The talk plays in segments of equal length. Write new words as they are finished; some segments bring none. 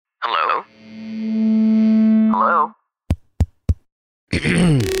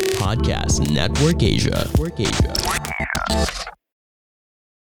Podcast Network Asia.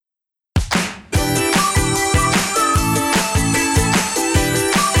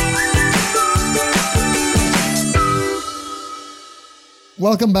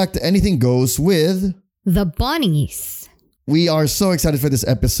 Welcome back to Anything Goes with The Bunnies. We are so excited for this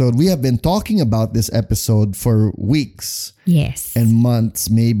episode. We have been talking about this episode for weeks. Yes. And months,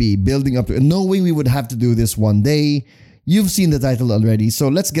 maybe, building up to it, knowing we would have to do this one day. You've seen the title already, so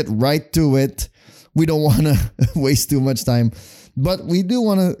let's get right to it. We don't want to waste too much time, but we do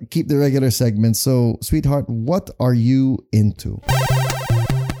want to keep the regular segments. So, sweetheart, what are you into?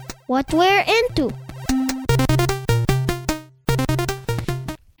 What we're into.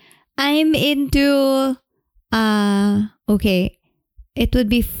 I'm into, okay, it would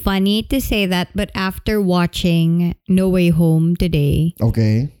be funny to say that, but after watching No Way Home today,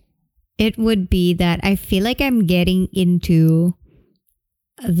 Okay. it would be that I feel like I'm getting into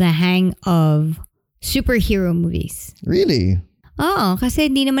the hang of superhero movies. Really? Oo,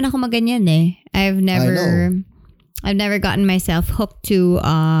 kasi hindi naman ako maganyan eh. I've never gotten myself hooked to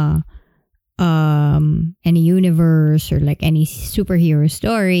any universe or like any superhero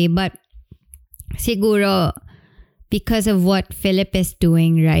story, but siguro because of what Philip is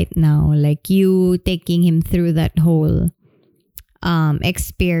doing right now, like you taking him through that whole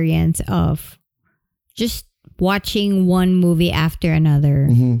experience of just watching one movie after another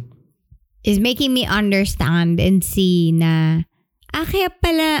is making me understand and see na kaya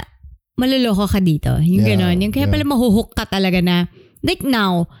pala maluloko ka dito. Yung ganon. Yung kaya pala mahuhook ka talaga na like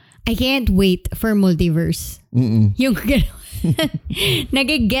now, I can't wait for multiverse. Yung ganon.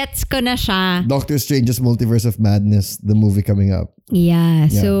 Nagigets ko na siya. Doctor Strange's Multiverse of Madness, the movie coming up. Yeah.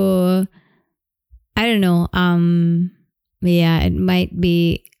 So I don't know. Yeah, it might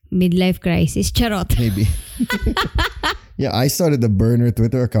be midlife crisis. Charot. Maybe. Yeah, I started the burner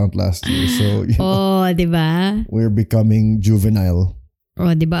Twitter account last year. So, diba? We're becoming juvenile.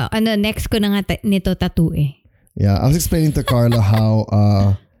 Diba? Next ko na nga nito tattoo eh. Yeah, I was explaining to Carla how,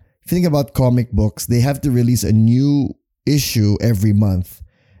 if you think about comic books, they have to release a new issue every month.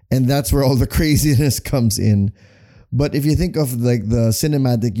 And that's where all the craziness comes in. But if you think of like the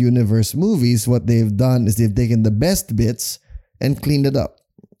cinematic universe movies, what they've done is they've taken the best bits and cleaned it up,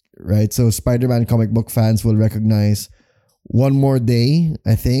 right? So Spider-Man comic book fans will recognize One More Day,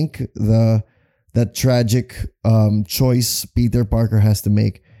 I think, that tragic choice Peter Parker has to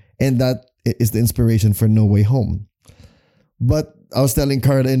make. And that is the inspiration for No Way Home. But I was telling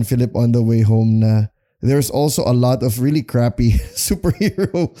Carla and Philip on the way home na there's also a lot of really crappy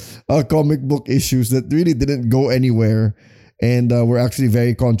superhero comic book issues that really didn't go anywhere and were actually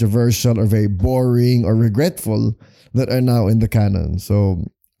very controversial or very boring or regretful that are now in the canon. So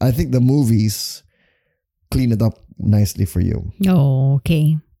I think the movies clean it up nicely for you. Oh,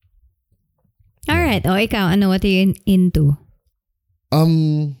 okay. All right. Ikaw, what are you into?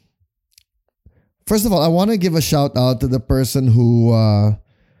 First of all, I want to give a shout out to the person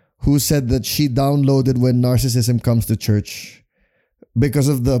who said that she downloaded When Narcissism Comes to Church because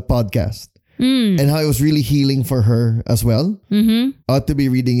of the podcast. And how it was really healing for her as well. To be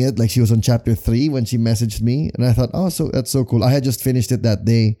reading it, like she was on chapter 3 when she messaged me. And I thought, so that's so cool. I had just finished it that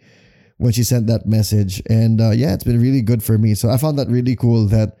day when she sent that message. And it's been really good for me. So I found that really cool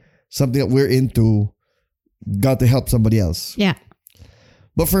that something that we're into got to help somebody else. Yeah.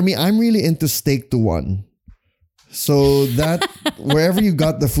 But for me, I'm really into Steak to One. So that, wherever you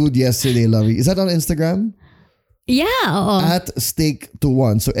got the food yesterday, Lovey, is that on Instagram? Yeah. At Steak to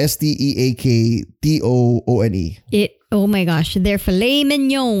One. So STEAKTOONE. Oh my gosh, their filet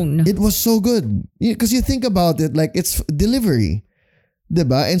mignon. It was so good. Because you think about it, like it's delivery.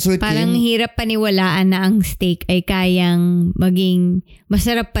 Diba? And so it parang came, hirap paniwalaan na ang steak ay kayang maging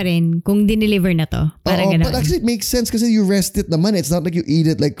masarap pa rin kung dineliver na to. Parang but actually it makes sense kasi you rest it naman. It's not like you eat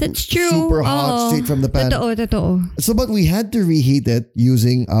it like that's true. Super hot straight from the pan. Totoo. So but we had to reheat it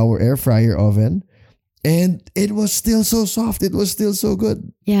using our air fryer oven. And it was still so soft. It was still so good.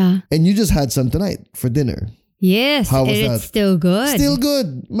 Yeah. And you just had some tonight for dinner. Yes. How was that? It's still good. Still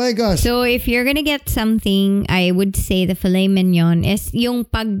good. My gosh. So if you're gonna get something, I would say the filet mignon is yung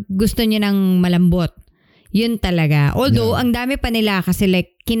pag gusto nyo ng malambot. Yun talaga. Although, ang dami pa nila kasi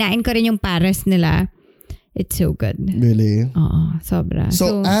like, kinain ko rin yung pares nila. It's so good. Really? Oo, sobra.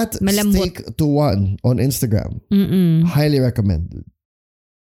 So at malambot. Steak to One on Instagram. Highly recommended.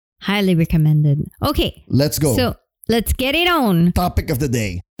 Highly recommended. Okay. Let's go. So, let's get it on. Topic of the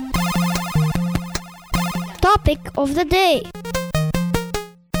day. Topic of the day.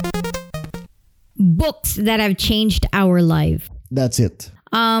 Books that have changed our life. That's it.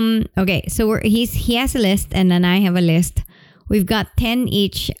 Okay, so he has a list and then I have a list. we've got 10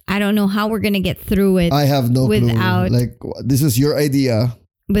 each. I don't know how we're gonna get through it. I have no without, clue. Like, this was your idea.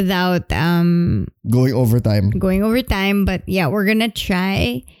 Without going overtime. But yeah, we're gonna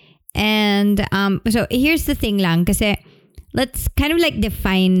try. And so here's the thing lang, kasi let's kind of like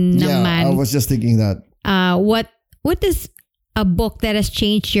define naman. I was just thinking that. What does a book that has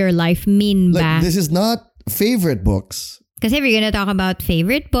changed your life mean ba? Like, this is not favorite books. Kasi if you're gonna talk about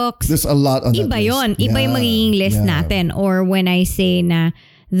favorite books, there's a lot on that iba list. yon. Iba yung magiging list natin. Or when I say na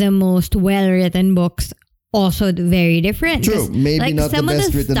the most well-written books, also very different. True. Maybe like not the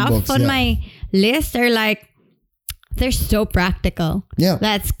best written some of the books. stuff on my list are like, they're so practical. Yeah.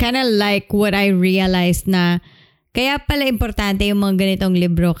 That's kind of like what I realized na kaya pala importante yung mga ganitong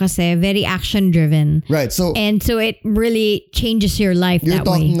libro kasi very action-driven. Right. So it really changes your life you're that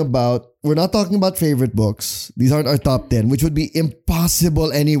way. talking about, we're not talking about favorite books. These aren't our top 10, which would be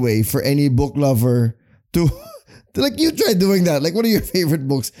impossible anyway for any book lover to like, you try doing that. Like, what are your favorite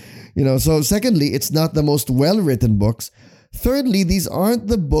books? You know, so secondly, it's not the most well-written books. Thirdly, these aren't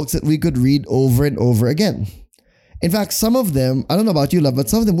the books that we could read over and over again. In fact, some of them, I don't know about you, love, but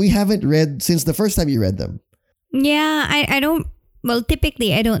some of them we haven't read since the first time you read them. Yeah, I don't, well,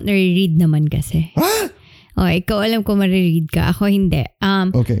 typically, I don't reread naman kasi. Huh? Oh, ikaw alam ko mariread ka. Ako hindi.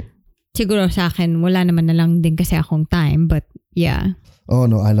 Okay. Siguro sa akin, wala naman na lang din kasi akong time. But yeah. Oh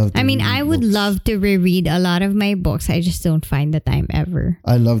no, I love to read I would books. love to reread a lot of my books. I just don't find the time ever.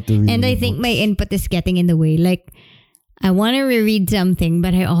 I love to read. And I think books. my input is getting in the way. Like, I want to reread something,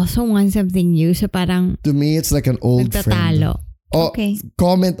 but I also want something new. So parang to me, it's like an old friend. nagtatalo. Oh, Okay.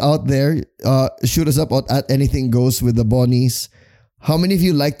 Comment out there. Shoot us up at Anything Goes with the Bonnies. How many of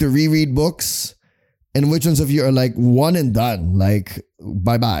you like to reread books? And which ones of you are like one and done? Like,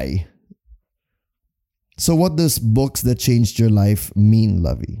 bye-bye. So what does books that changed your life mean,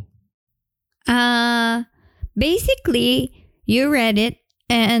 Lovey? Basically, you read it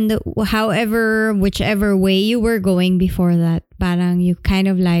and whichever way you were going before that, parang you kind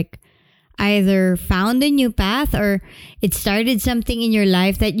of like either found a new path or it started something in your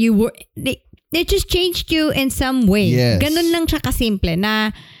life that it just changed you in some way. Yes. Ganun lang siya kasimple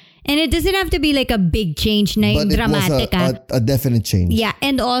na, and it doesn't have to be like a big change na But dramatic. it was a definite change. Yeah,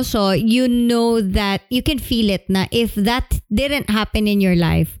 and also you know that you can feel it na if that didn't happen in your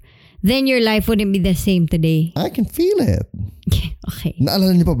life, then your life wouldn't be the same today. I can feel it. Okay.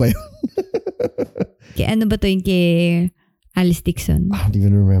 Naalala niyo pa ba yun? Kaya ano ba to yung kay Alice Dixon? I don't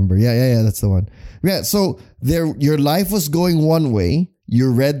even remember. Yeah, that's the one. Yeah, so your life was going one way.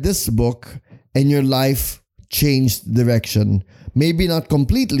 You read this book and your life changed direction. Maybe not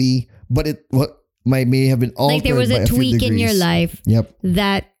completely, but may have been altered. Like there was by a tweak few in your degrees. life Yep.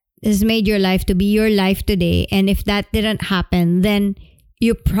 that has made your life to be your life today. And if that didn't happen, then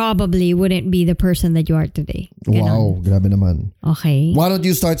you probably wouldn't be the person that you are today. Ganon. Wow, grabe naman. Okay. Why don't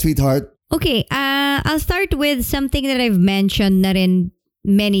you start, sweetheart? Okay, I'll start with something that I've mentioned na rin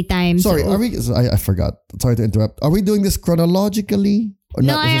many times. Sorry, are we? I forgot. Sorry to interrupt. Are we doing this chronologically? Or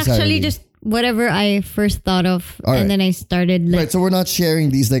No, not I necessarily? actually just whatever I first thought of, All and right. then I started like. Right, so we're not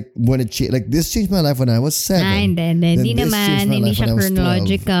sharing these like when it changed. Like this changed my life when I was 7. Hindi Then this changed naman, my hindi life when siya I was 12.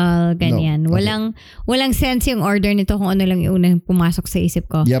 chronological, ganyan. No, okay. Walang sense yung order nito kung ano lang yung unang pumasok sa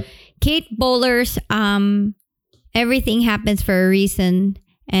isip ko. Yep. Kate Bowler's Everything Happens for a Reason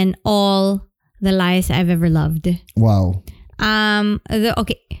and All the Lies I've Ever Loved. Wow.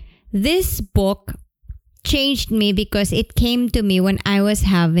 This book changed me because it came to me when I was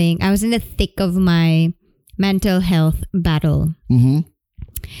in the thick of my mental health battle. Mm-hmm.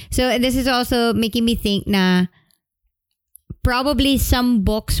 So this is also making me think na probably some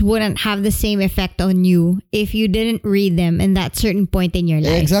books wouldn't have the same effect on you if you didn't read them in that certain point in your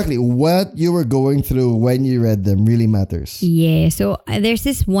life. Exactly. What you were going through when you read them really matters. Yeah. So there's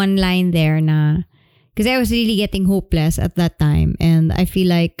this one line there na, because I was really getting hopeless at that time and I feel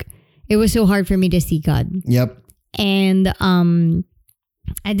like it was so hard for me to see God. Yep. And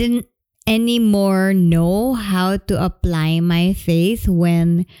I didn't anymore know how to apply my faith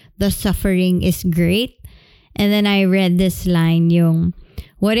when the suffering is great. And then I read this line, yung,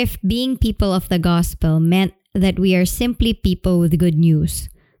 what if being people of the gospel meant that we are simply people with good news?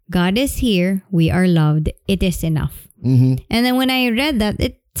 God is here. We are loved. It is enough. Mm-hmm. And then when I read that,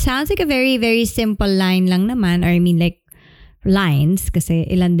 it sounds like a very, very simple line lang naman. Or I mean like lines kasi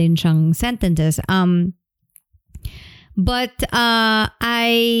ilan din siyang sentences. But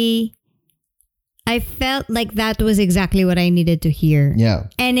I felt like that was exactly what I needed to hear. Yeah.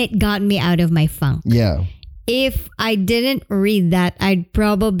 And it got me out of my funk. Yeah. If I didn't read that, I'd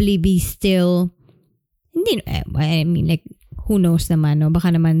probably be still, I mean, like, who knows naman, no?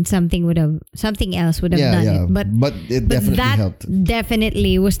 Baka naman something else would have done it. But it definitely that helped.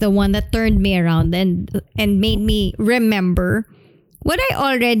 definitely was the one that turned me around and made me remember what I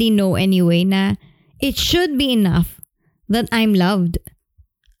already know anyway, na it should be enough that I'm loved.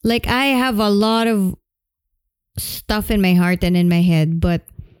 Like, I have a lot of stuff in my heart and in my head, but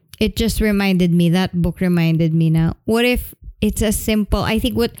it just reminded me, that book reminded me na, what if it's as simple, I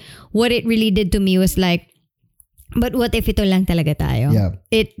think what it really did to me was like, but what if ito lang talaga tayo? Yeah.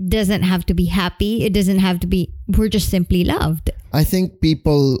 It doesn't have to be happy. It doesn't have to be, we're just simply loved. I think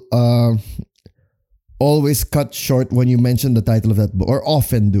people always cut short when you mention the title of that book, or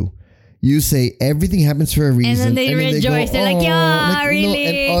often do. You say everything happens for a reason, and then they rejoice. They're like, yeah, really. No,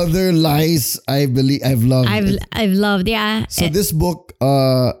 and other lies I've loved. I've loved, yeah. So this book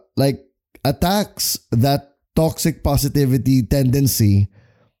attacks that toxic positivity tendency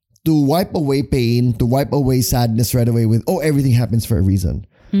to wipe away pain, to wipe away sadness right away with, everything happens for a reason.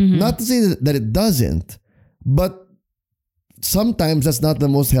 Mm-hmm. Not to say that it doesn't, but sometimes that's not the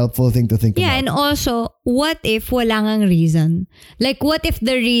most helpful thing to think about. Yeah, and also, what if wala ngang reason? Like, what if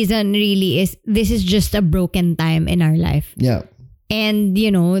the reason really is, this is just a broken time in our life? Yeah. And,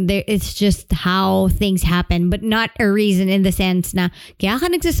 it's just how things happen, but not a reason in the sense na, kaya ka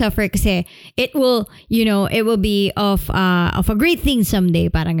nagsasuffer kasi it will be of a great thing someday,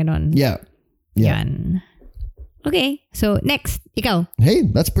 parang ganon. Yeah. Yan. Okay, so next, ikaw. Hey,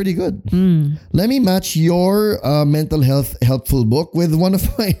 that's pretty good. Let me match your mental health helpful book with one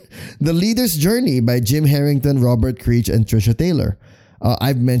of mine, The Leader's Journey by Jim Harrington, Robert Creech, and Trisha Taylor.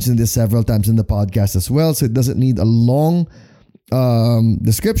 I've mentioned this several times in the podcast as well, so it doesn't need a long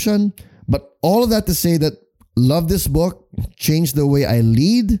description. But all of that to say that love this book, changed the way I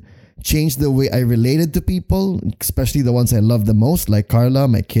lead, changed the way I related to people, especially the ones I love the most, like Carla,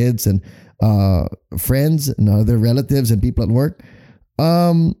 my kids, and friends and other relatives and people at work.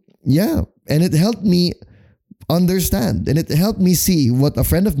 And it helped me understand, and it helped me see what a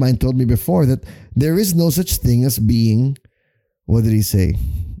friend of mine told me before, that there is no such thing as being, what did he say?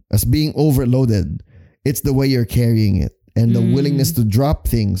 As being overloaded. It's the way you're carrying it. And the willingness to drop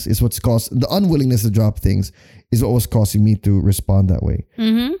things is what's the unwillingness to drop things is what was causing me to respond that way.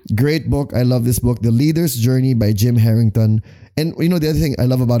 Mm-hmm. Great book. I love this book, The Leader's Journey by Jim Harrington. And the other thing I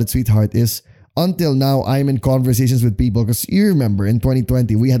love about it, sweetheart, is until now, I'm in conversations with people, because you remember in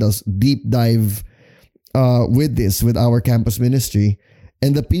 2020, we had a deep dive with our campus ministry.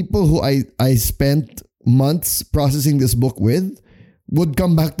 And the people who I spent months processing this book with would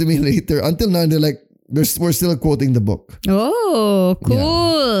come back to me later. Until now, they're like, we're still quoting the book. Oh,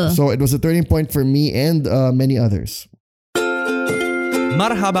 cool. Yeah. So it was a turning point for me and many others.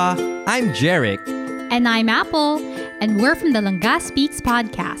 Marhaba, I'm Jarek. And I'm Apple, and we're from the Langga Speaks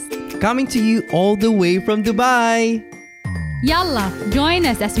podcast. Coming to you all the way from Dubai. Yalla, join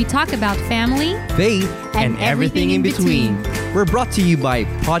us as we talk about family, faith, and everything in between. We're brought to you by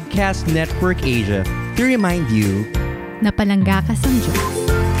Podcast Network Asia to remind you na palangga ka sa Diyos.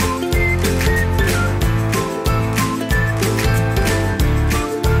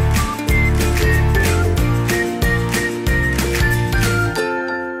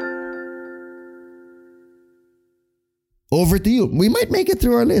 Over to you. We might make it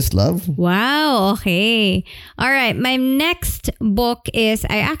through our list, love. Wow, okay. All right, my next book is,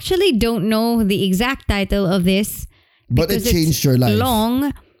 I actually don't know the exact title of this. But it changed your life.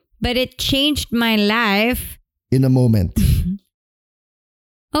 Long, but it changed my life. In a moment.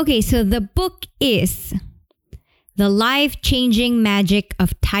 Okay, so the book is The Life-Changing Magic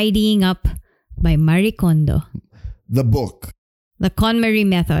of Tidying Up by Marie Kondo. The book. The KonMari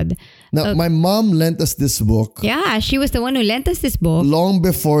Method. Now, my mom lent us this book. Yeah, she was the one who lent us this book. Long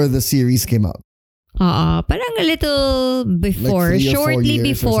before the series came out. Parang a little before. Like 3 or 4 shortly years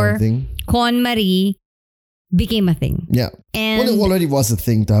before KonMari became a thing. Yeah. And it already was a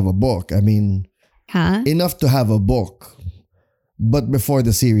thing to have a book. I mean, enough to have a book. But before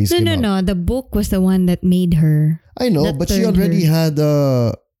the series came out. No. The book was the one that made her. I know, but she already had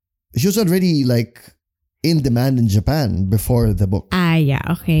she was already like in demand in Japan before the book. Yeah,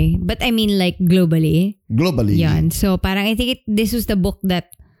 okay. But I mean like globally. Globally. Yan. So parang I think this was the book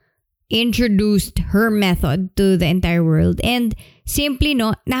that introduced her method to the entire world. And simply,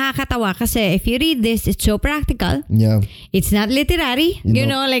 nakakatawa kasi if you read this, it's so practical. Yeah. It's not literary. You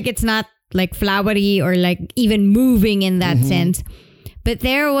know, like it's not like flowery or like even moving in that sense. But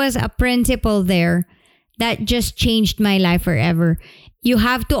there was a principle there that just changed my life forever. You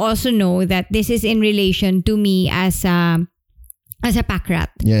have to also know that this is in relation to me as a as a pack rat.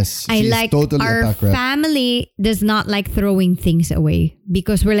 Yes, I she's like totally a our pack rat. family does not like throwing things away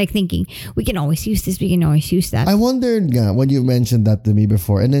because we're like thinking we can always use this, we can always use that. I wondered nga, when you mentioned that to me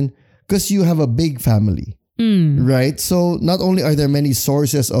before, and then because you have a big family, right? So not only are there many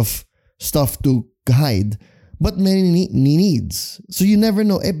sources of stuff to hide, but many needs. So you never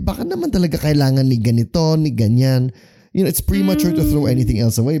know, baka naman talaga kailangan ni ganito, ni ganyan. You know, it's premature to throw anything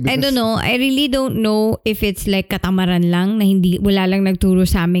else away. I don't know. I really don't know if it's like katamaran lang na wala lang nagturo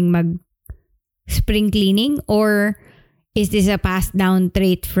sa aming mag spring cleaning, or is this a passed down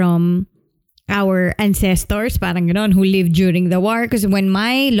trait from our ancestors, parang ganon, who lived during the war? Because when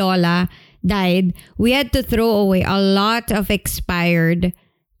my lola died, we had to throw away a lot of expired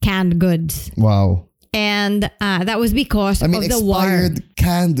canned goods. Wow. And that was because of the war. Expired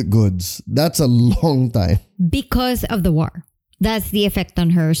canned goods. That's a long time. Because of the war. That's the effect on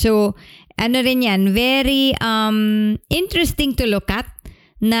her. So, ano rin yan, very interesting to look at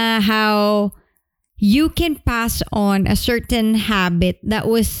na how you can pass on a certain habit that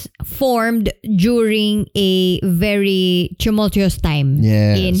was formed during a very tumultuous time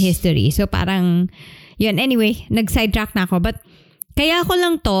in history. So, parang, yun. Anyway, nag-sidetrack na ako. But, kaya ko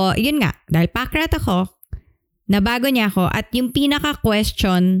lang to, yun nga, dahil pack rat ako, nabago niya ako, at yung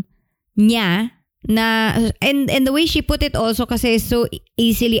pinaka-question niya, na, and the way she put it also kasi is so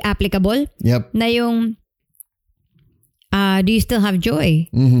easily applicable. Yep. Na yung, do you still have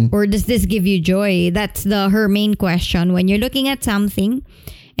joy? Or does this give you joy? That's her main question. When you're looking at something,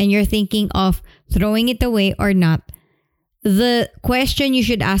 and you're thinking of throwing it away or not, the question you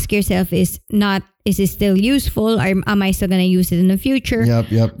should ask yourself is not, is it still useful? Or am I still going to use it in the future?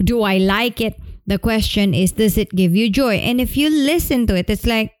 Yep. Do I like it? The question is, does it give you joy? And if you listen to it, it's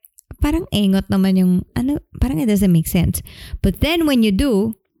like, parang engot naman yung, parang it doesn't make sense. But then when you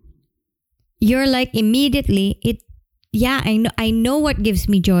do, you're like immediately, I know what gives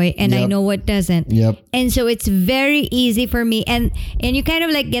me joy and I know what doesn't. Yep. And so it's very easy for me, and you kind of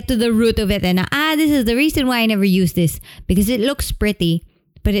like get to the root of it, and this is the reason why I never use this, because it looks pretty,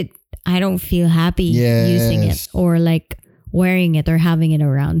 but I don't feel happy using it or like wearing it or having it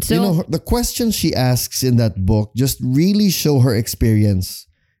around. So, you know, the questions she asks in that book just really show her experience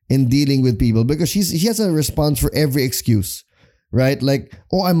in dealing with people, because she has a response for every excuse. Right? Like,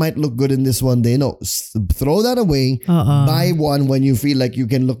 I might look good in this one day. No, throw that away. Buy one when you feel like you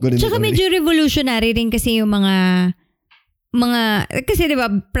can look good in it. Tsaka medyo revolutionary rin kasi yung mga, kasi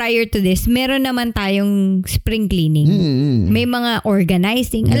diba, prior to this, meron naman tayong spring cleaning. May mga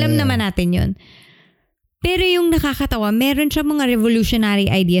organizing. Alam naman natin yun. Pero yung nakakatawa, meron siya mga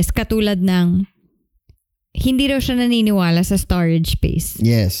revolutionary ideas katulad ng hindi daw siya naniniwala sa storage space.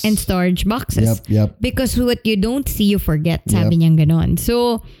 Yes. And storage boxes. Yep. Because what you don't see, you forget. Sabi niyang ganon.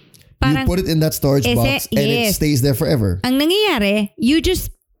 So, parang, you put it in that storage box and it stays there forever. Ang nangyayari, you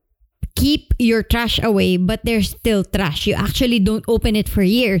just keep your trash away, but there's still trash. You actually don't open it for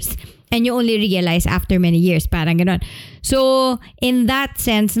years. And you only realize after many years. Parang ganon. So, in that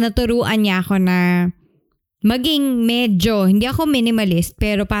sense, naturuan niya ako na maging medyo, hindi ako minimalist,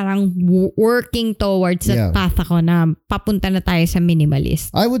 pero parang working towards that path ako na papunta na tayo sa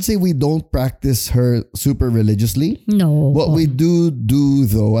minimalist. I would say we don't practice her super religiously. No. What we do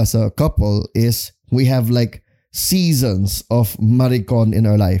though as a couple is we have like seasons of maricon in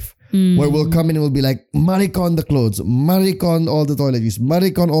our life. Where we'll come in and we'll be like, maricon the clothes, maricon all the toiletries,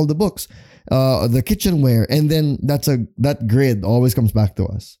 maricon all the books, the kitchenware. And then that grid always comes back to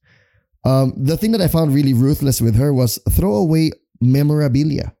us. The thing that I found really ruthless with her was throw away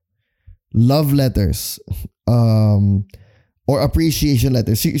memorabilia, love letters, or appreciation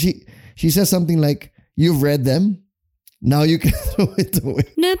letters. She says something like, "You've read them, now you can throw it away."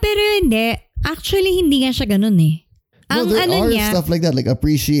 No, pero hindi. Actually, hindi nga siya ganun eh. No, there are stuff like that, like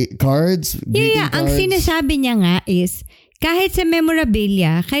appreciate cards. Yeah. Cards. Ang sinasabi niya nga is, kahit sa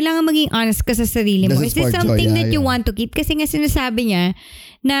memorabilia, kailangan maging honest ka sa sarili mo. Is this something that you want to keep? Kasi nga sinasabi niya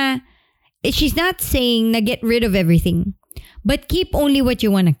na she's not saying na get rid of everything, but keep only what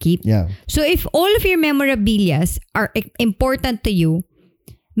you want to keep. Yeah. So if all of your memorabilias are important to you,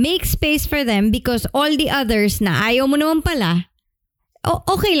 make space for them, because all the others na ayaw mo naman pala,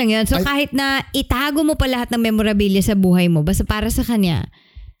 okay lang yun. So kahit na itago mo pa lahat ng memorabilia sa buhay mo, basta para sa kanya,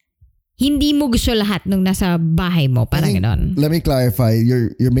 hindi mo gusto lahat nung nasa bahay mo. Parang ganon. Let me clarify.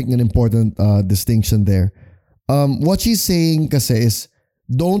 You're making an important distinction there. What she's saying kasi is,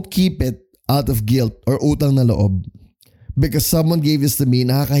 don't keep it out of guilt or utang na loob. Because someone gave this to me,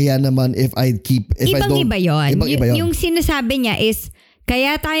 nakakahiya naman if I don't. Ibang-iba yun. Ibang-iba yun. Yung sinasabi niya is,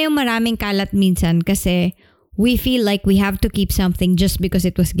 kaya tayo maraming kalat minsan kasi we feel like we have to keep something just because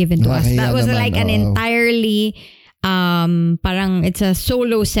it was given to us. That was naman, like an entirely parang it's a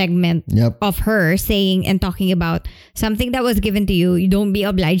solo segment Yep. of her saying and talking about something that was given to you, you don't be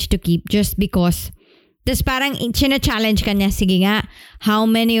obliged to keep just because. Tapos parang china-challenge ka niya, sige nga, how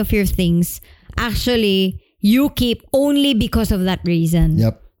many of your things actually you keep only because of that reason?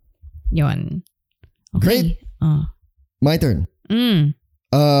 Yep. Yun. Great. Oh. My turn.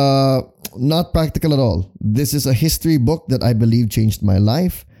 Not practical at all. This is a history book that I believe changed my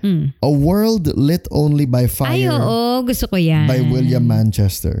life. A World Lit Only by Fire. Ay, oo. Gusto ko yan. By William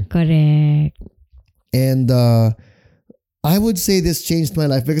Manchester. Correct. And I would say this changed my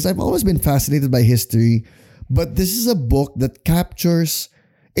life because I've always been fascinated by history. But this is a book that captures,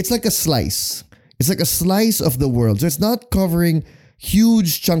 it's like a slice. It's like a slice of the world. So it's not covering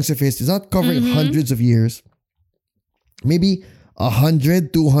huge chunks of history. It's not covering hundreds of years. Maybe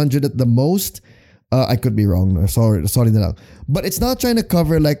 100, 200 at the most. I could be wrong. Sorry na lang. But it's not trying to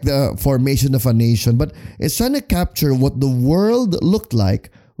cover like the formation of a nation, but it's trying to capture what the world looked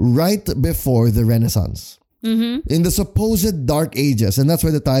like right before the Renaissance. In the supposed Dark Ages. And that's why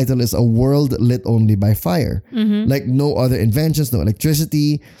the title is A World Lit Only by Fire. Like no other inventions, no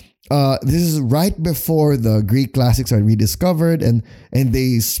electricity. This is right before the Greek classics are rediscovered and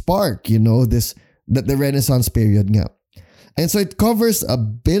they spark, the Renaissance period nga. And so it covers a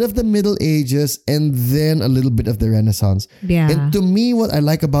bit of the Middle Ages and then a little bit of the Renaissance. Yeah. And to me, what I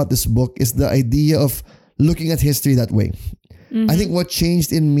like about this book is the idea of looking at history that way. I think what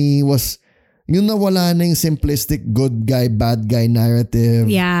changed in me was yung nawala na yung simplistic good guy, bad guy narrative.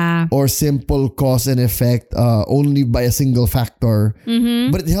 Yeah. Or simple cause and effect only by a single factor.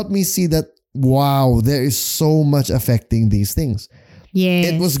 But it helped me see that, wow, there is so much affecting these things.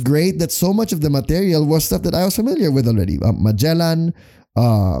 Yes. It was great that so much of the material was stuff that I was familiar with already. Magellan,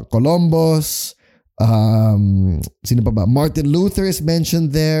 Columbus, sino pa ba? Martin Luther is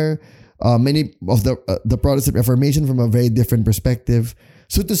mentioned there. Many of the Protestant Reformation from a very different perspective.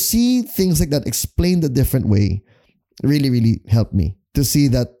 So to see things like that explained a different way really, really helped me. To see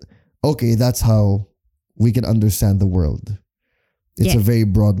that, okay, that's how we can understand the world. It's a very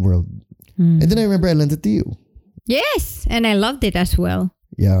broad world. And then I remember I lent it to you. Yes. And I loved it as well.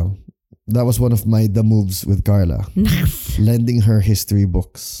 Yeah. That was one of the moves with Carla. Nice. Lending her history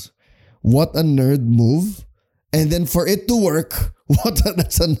books. What a nerd move. And then for it to work,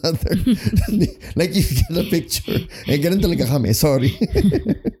 that's another. Like you get a picture. Ganun talaga kami. Sorry.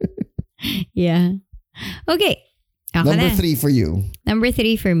 Yeah. Okay. Ako Number na. 3 for you. Number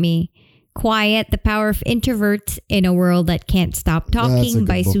 3 for me. Quiet, The Power of Introverts in a World That Can't Stop That's a Talking good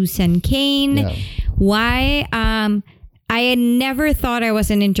by book. Susan Cain. Yeah. Why? I had never thought I was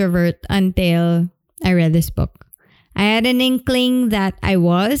an introvert until I read this book. I had an inkling that I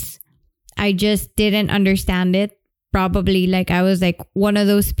was. I just didn't understand it. Probably like I was like one of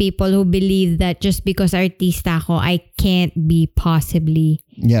those people who believe that just because artista ako, I can't be possibly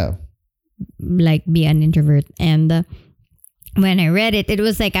Yeah. like be an introvert. And when I read it, it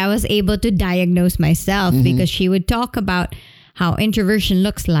was like I was able to diagnose myself because she would talk about how introversion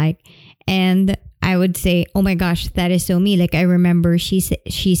looks like. And I would say, oh my gosh, that is so me. Like I remember she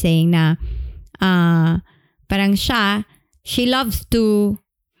saying na parang she loves to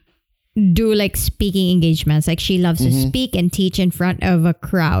do like speaking engagements. Like she loves to speak and teach in front of a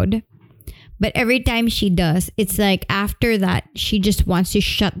crowd. But every time she does, it's like after that, she just wants to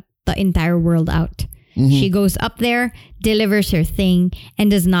shut the entire world out. She goes up there, delivers her thing, and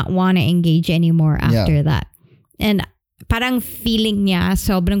does not want to engage anymore after that. And parang feeling niya,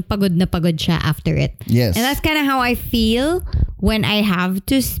 sobrang pagod na pagod siya after it. Yes. And that's kind of how I feel when I have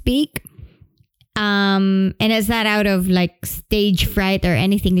to speak. And it's not out of like stage fright or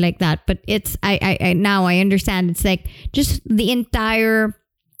anything like that, but it's I now I understand it's like just the entire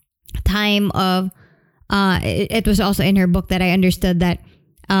time of it was also in her book that I understood that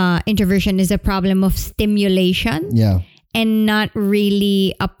introversion is a problem of stimulation and not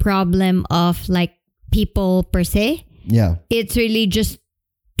really a problem of like people per se. Yeah. It's really just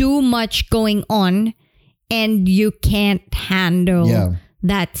too much going on and you can't handle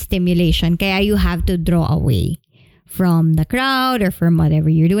that stimulation. Kaya you have to draw away from the crowd or from whatever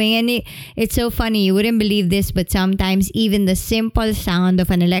you're doing. And it's so funny. You wouldn't believe this, but sometimes even the simple sound of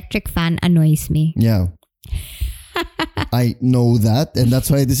an electric fan annoys me. Yeah. I know that. And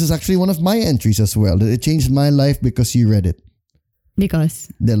that's why this is actually one of my entries as well. It changed my life because you read it. Because?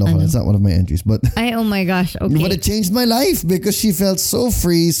 It's not one of my entries. But oh my gosh. Okay. But it changed my life because she felt so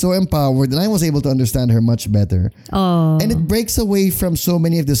free, so empowered, and I was able to understand her much better. Oh. And it breaks away from so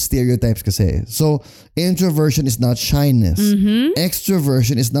many of the stereotypes kasi. So introversion is not shyness.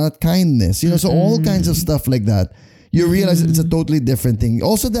 Extroversion is not kindness. So all kinds of stuff like that. You realize it's a totally different thing.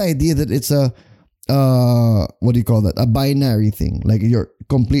 Also the idea that it's a what do you call that? A binary thing. Like you're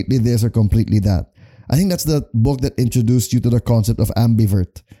completely this or completely that. I think that's the book that introduced you to the concept of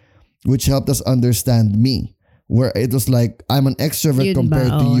ambivert, which helped us understand me. Where it was like, I'm an extrovert compared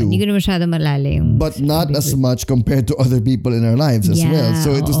to you. Hindi ko na masyado malalim. But not as much compared to other people in our lives as well.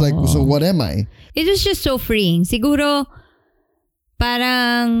 So it was like, so what am I? It was just so freeing. Siguro,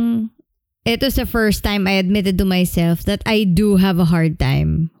 parang, it was the first time I admitted to myself that I do have a hard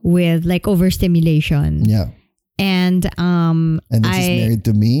time with like overstimulation. Yeah. And then she's married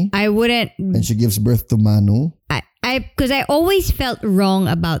to me. I wouldn't. And she gives birth to Manu. Because I always felt wrong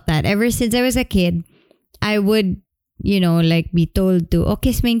about that. Ever since I was a kid, I would, like be told to,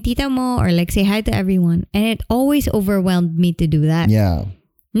 kiss mo yung tita mo, or like say hi to everyone. And it always overwhelmed me to do that. Yeah.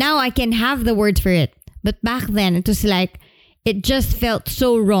 Now I can have the words for it. But back then, it was like, it just felt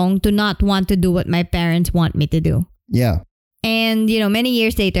so wrong to not want to do what my parents want me to do. Yeah. And, many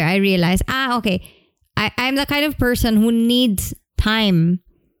years later, I realized, okay, I'm the kind of person who needs time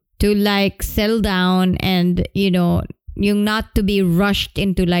to like settle down and, yung not to be rushed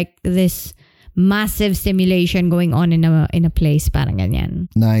into like this massive stimulation going on in a place, parang ganyan.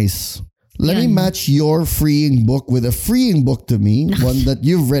 Nice. Let me match your freeing book with a freeing book to me, one that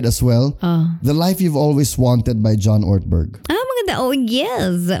you've read as well. The Life You've Always Wanted by John Ortberg. Maganda. Oh,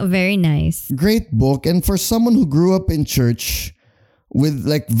 yes. Very nice. Great book. And for someone who grew up in church with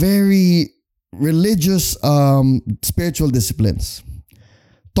like very religious spiritual disciplines,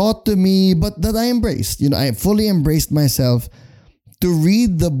 taught to me, but that I embraced. I fully embraced myself. To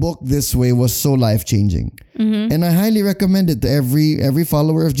read the book this way was so life-changing. Mm-hmm. And I highly recommend it to every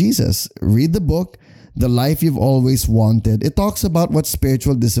follower of Jesus. Read the book, The Life You've Always Wanted. It talks about what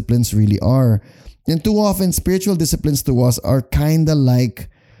spiritual disciplines really are. And too often, spiritual disciplines to us are kind of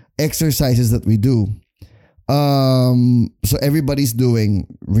like exercises that we do. So everybody's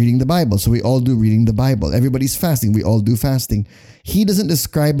reading the Bible. So we all do reading the Bible. Everybody's fasting. We all do fasting. He doesn't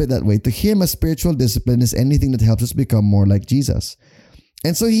describe it that way. To him, a spiritual discipline is anything that helps us become more like Jesus.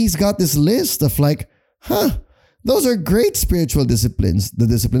 And so he's got this list of like, those are great spiritual disciplines. The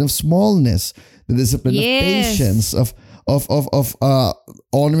discipline of smallness, the discipline of patience, of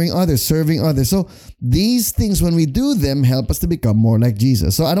honoring others, serving others. So these things, when we do them, help us to become more like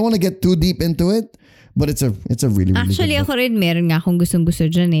Jesus. So I don't want to get too deep into it. But it's a really, really actually, good book. Ako rin meron nga akong gustong-gusto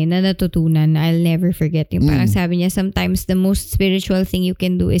dyan na natutunan. I'll never forget. Yung parang sabi niya, sometimes the most spiritual thing you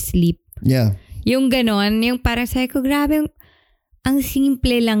can do is sleep. Yeah. Yung ganon, yung parang sabi ko, grabe, ang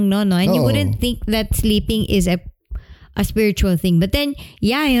simple lang no? And you wouldn't think that sleeping is a spiritual thing. But then,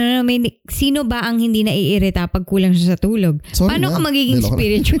 sino ba ang hindi naiirita pag kulang siya sa tulog? Paano ka magiging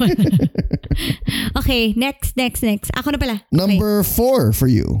spiritual? Okay, next. Ako na pala. Number 4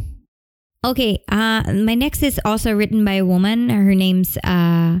 for you. Okay, my next is also written by a woman. Her name's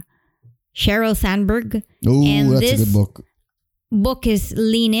Sheryl Sandberg. Oh, that's a good book. Book is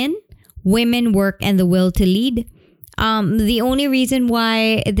Lean In, Women, Work, and the Will to Lead. The only reason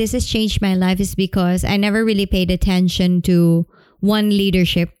why this has changed my life is because I never really paid attention to one,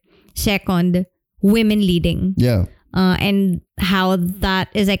 leadership, second, women leading. Yeah. And how that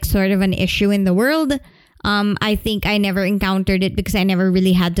is like sort of an issue in the world. I think I never encountered it because I never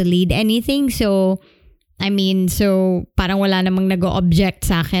really had to lead anything. So parang wala namang nag-object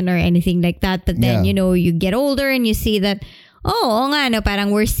sa akin or anything like that. But then, you get older and you see that,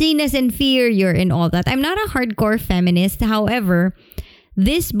 parang we're seen as inferior and all that. I'm not a hardcore feminist. However,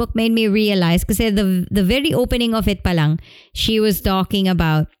 this book made me realize, kasi the very opening of it pa lang, she was talking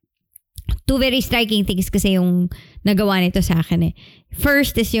about two very striking things kasi yung nagawa nito sa akin eh.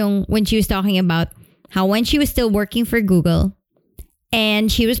 First is yung when she was talking about how when she was still working for Google and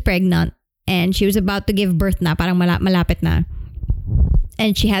she was pregnant and she was about to give birth na, parang malapit na,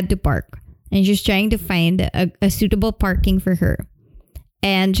 and she had to park. And she was trying to find a suitable parking for her.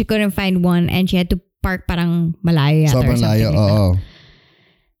 And she couldn't find one and she had to park parang malayo yata or something like that.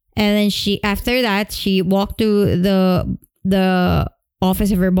 And then after that, she walked to the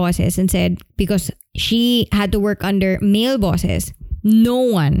office of her bosses and said, because she had to work under male bosses, no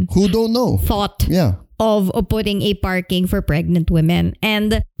one who don't know thought of putting a parking for pregnant women.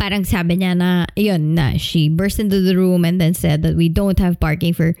 And parang sabi niya na she burst into the room and then said that we don't have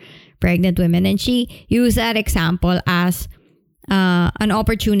parking for pregnant women. And she used that example as an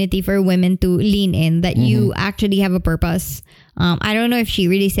opportunity for women to lean in, that you actually have a purpose. I don't know if she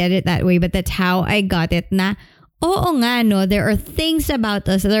really said it that way, but that's how I got it na, oo nga no, there are things about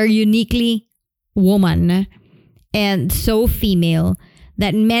us that are uniquely woman and so female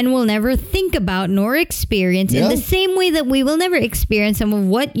that men will never think about nor experience in the same way that we will never experience some of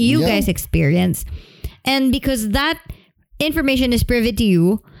what you guys experience. And because that information is privy to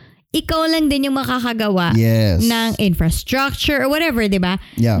you, ikaw lang din yung makakagawa Yes. ng infrastructure or whatever, di ba?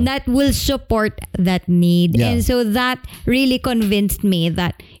 Yeah. That will support that need. Yeah. And so that really convinced me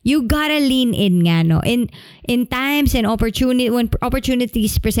that you gotta lean in nga, no? In times and when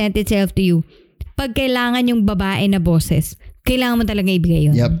opportunities present itself to you, pag kailangan yung babae na boses, kailangan mo talaga ibigay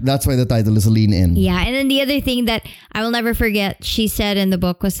yun. Yep, that's why the title is Lean In. Yeah, and then the other thing that I will never forget, she said in the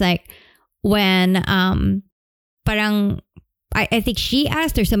book was like, when parang, I think she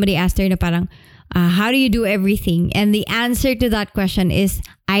asked or somebody asked her na parang, how do you do everything? And the answer to that question is,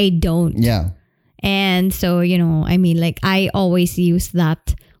 I don't. Yeah. And so, you know, I mean, like, I always use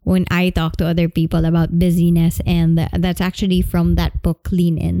that when I talk to other people about busyness, and that's actually from that book,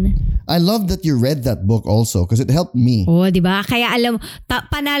 Lean In. I love that you read that book also because it helped me. Oh, di ba? Kaya alam,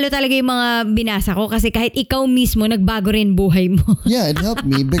 panalo talaga yung mga binasa ko kasi kahit ikaw mismo, nagbago rin buhay mo. Yeah, it helped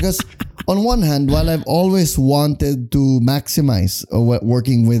me because on one hand, while I've always wanted to maximize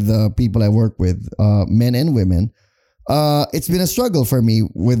working with the people I work with, men and women, it's been a struggle for me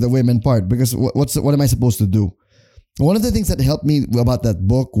with the women part because what am I supposed to do? One of the things that helped me about that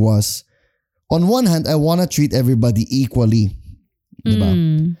book was, on one hand, I want to treat everybody equally.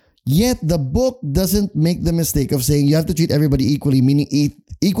 Diba? Yet the book doesn't make the mistake of saying you have to treat everybody equally, meaning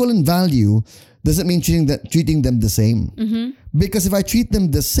equal in value doesn't mean treating them the same. Because if I treat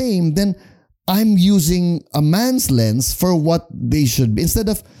them the same, then I'm using a man's lens for what they should be. Instead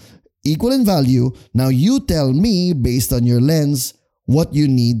of equal in value, now you tell me based on your lens what you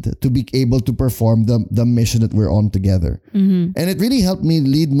need to be able to perform the mission that we're on together. And it really helped me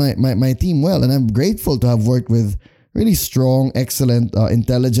lead my team well. And I'm grateful to have worked with really strong, excellent,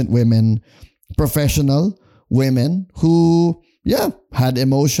 intelligent women, professional women who, had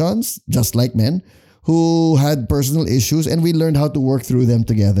emotions just like men, who had personal issues, and we learned how to work through them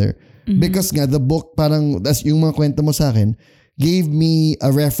together. Because nga, the book, parang, as yung mga kwento mo sa akin, gave me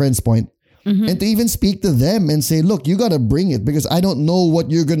a reference point. And to even speak to them and say, look, you gotta bring it because I don't know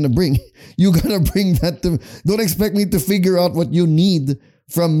what you're gonna bring. You gotta bring that to, don't expect me to figure out what you need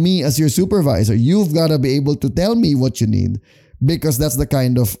from me as your supervisor. You've gotta be able to tell me what you need because that's the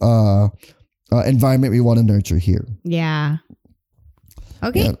kind of environment we want to nurture here. Yeah.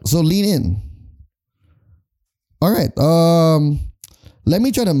 Okay. Yeah, so lean in. All right. Let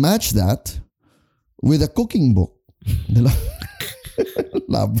me try to match that with a cooking book.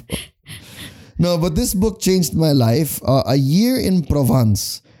 Love. No, but this book changed my life. A Year in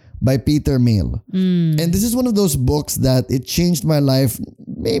Provence by Peter Mayle. And this is one of those books that it changed my life.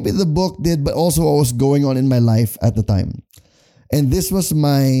 Maybe the book did, but also what was going on in my life at the time. And this was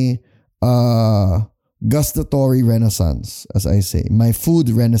my gustatory renaissance, as I say, my food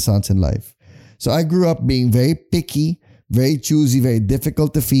renaissance in life. So I grew up being very picky, very choosy, very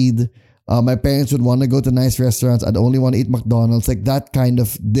difficult to feed. My parents would want to go to nice restaurants. I'd only want to eat McDonald's, like that kind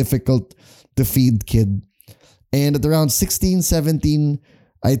of difficult to feed kid. And at around 16, 17,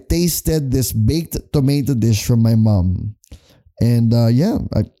 I tasted this baked tomato dish from my mom. And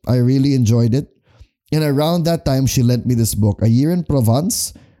I really enjoyed it. And around that time, she lent me this book, A Year in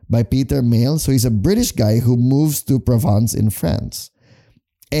Provence by Peter Mayle. So he's a British guy who moves to Provence in France.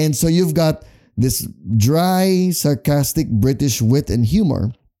 And so you've got this dry, sarcastic British wit and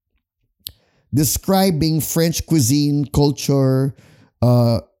humor describing French cuisine, culture,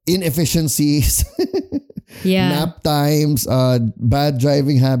 inefficiencies, nap times, bad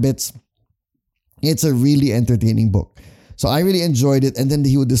driving habits. It's a really entertaining book. So I really enjoyed it. And then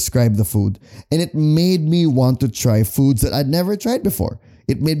he would describe the food. And it made me want to try foods that I'd never tried before.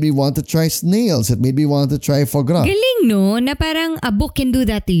 It made me want to try snails. It made me want to try foie gras. Galing, no? Na parang a book can do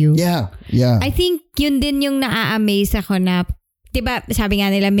that to you. Yeah. I think yun din yung naa-amaze ako na, diba, sabi nga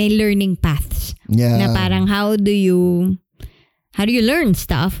nila, may learning paths. Yeah. Na parang how do you learn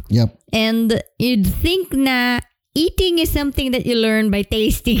stuff? Yep. And you'd think na eating is something that you learn by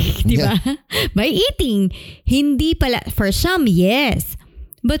tasting, diba? Yeah. By eating. Hindi pala. For some, yes.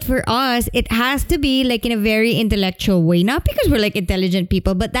 But for us, it has to be like in a very intellectual way. Not because we're like intelligent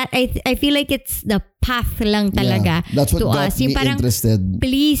people, but that I feel like it's the path lang talaga that's what to got us. me Yung parang, interested.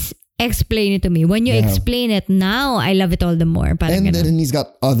 please explain it to me. When you explain it now, I love it all the more. Parang And ganun. then he's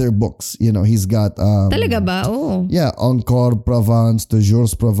got other books. You know, he's got... Talaga ba? Oh. Yeah, Encore Provence,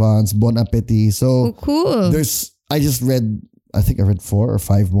 Toujours Provence, Bon Appetit. So Oh, cool. I think I read 4 or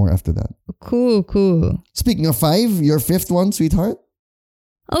 5 more after that. Cool. Speaking of 5, your 5th one, sweetheart?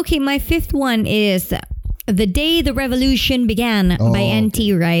 Okay, my 5th one is The Day the Revolution Began by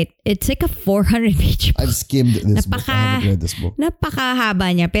N.T. Wright. It's like a 400-page book. I've skimmed this book. I haven't read this book. Napakahaba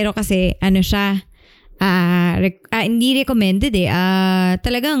niya. Pero kasi, siya, hindi recommended eh.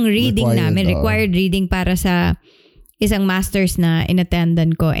 Talagang reading Required, namin. Required reading para sa isang master's na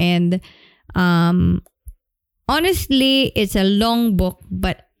inattendan ko. And honestly, it's a long book,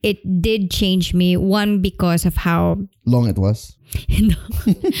 but it did change me. One, because of how long it was.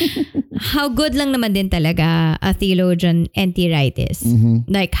 How good lang naman din talaga a theologian N.T. Wright is.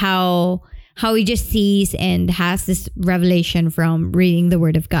 Like how he just sees and has this revelation from reading the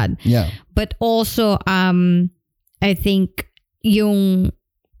Word of God. Yeah. But also, I think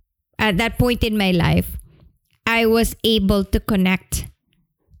at that point in my life, I was able to connect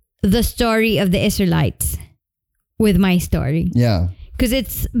the story of the Israelites with my story. Yeah. Because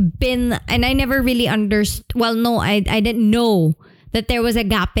it's been, and I never really understood, well, no, I didn't know that there was a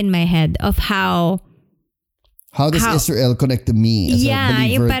gap in my head of how does Israel connect to me as a believer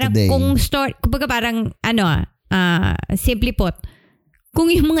yung parang today? Kung story, kumbaga parang, simply put, kung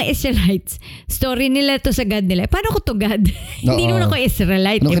yung mga Israelites, story nila to sa God nila, paano ko to God? Hindi naman ako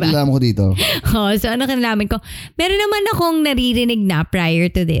Israelite, ano diba? kinalaman ko dito? So ano kinalaman ko? Meron naman akong naririnig na prior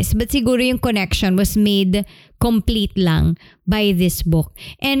to this, but siguro yung connection was made complete lang by this book.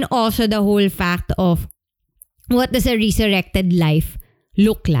 And also the whole fact of what does a resurrected life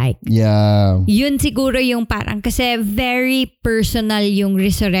look like? Yeah. Yun siguro yung parang, kasi very personal yung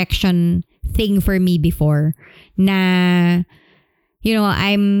resurrection thing for me before. Na,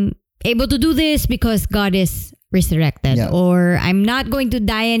 I'm able to do this because God is resurrected. Yeah. Or I'm not going to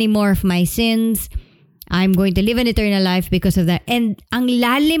die anymore of my sins. I'm going to live an eternal life because of that. And ang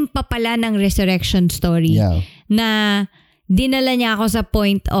lalim pa pala ng resurrection story. Yeah. Na dinala niya ako sa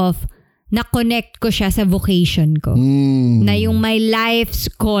point of na-connect ko siya sa vocation ko. Na yung my life's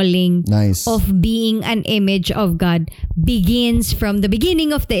calling of being an image of God begins from the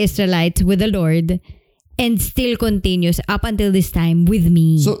beginning of the Israelites with the Lord and still continues up until this time with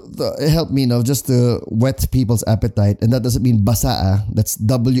me. So, it helped me, just to whet people's appetite. And that doesn't mean basaa. That's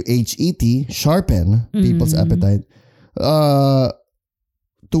WHET, sharpen people's appetite. To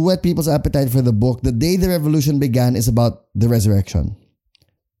whet people's appetite for the book, The Day the Revolution Began is about the resurrection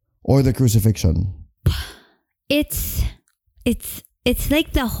or the crucifixion. It's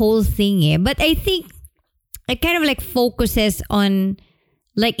like the whole thing, eh? But I think it kind of like focuses on,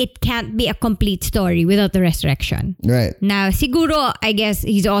 like, it can't be a complete story without the resurrection. Right. Now, siguro, I guess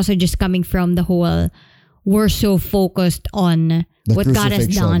he's also just coming from the whole, we're so focused on The what God has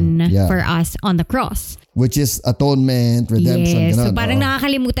crucifixion. done Yeah. for us on the cross. Which is atonement, redemption. Yes. So Ganun. parang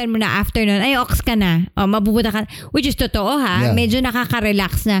nakakalimutan mo na after nun, ay, ox ka na. Mabubuta ka. Which is totoo, ha? Yeah. Medyo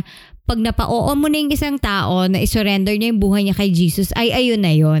nakaka-relax na pag napa-oo mo na yung isang tao na isurrender niya yung buhay niya kay Jesus, ay ayun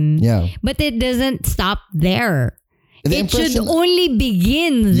na yun. Yeah. But it doesn't stop there. The It should impression- only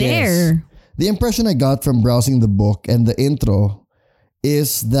begin there. Yes. The impression I got from browsing the book and the intro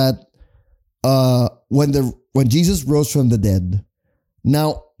is that when Jesus rose from the dead,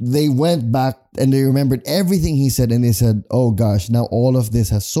 now they went back and they remembered everything he said, and they said, oh gosh, now all of this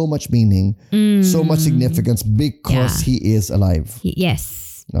has so much meaning, so much significance because he is alive.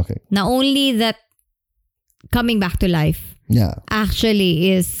 Yes. Okay. Not only that coming back to life Yeah.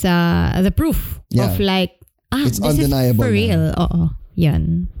 actually is the proof Yeah. of like, It's this undeniable is for na. real. Oo.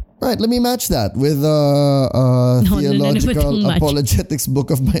 Yan. Right, let me match that with a No, theological don't match. apologetics book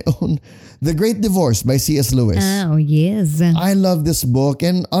of my own, The Great Divorce by C.S. Lewis. Oh, yes. I love this book,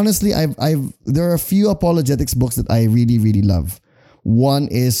 and honestly, there are a few apologetics books that I really, really love. One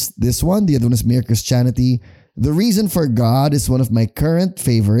is this one, the other one is Mere Christianity. The Reason for God is one of my current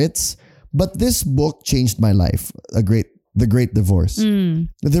favorites, but this book changed my life. The Great Divorce.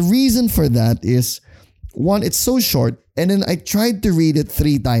 The reason for that is, one, it's so short, and then I tried to read it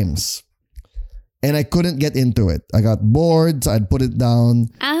 3 times. And I couldn't get into it. I got bored, so I'd put it down.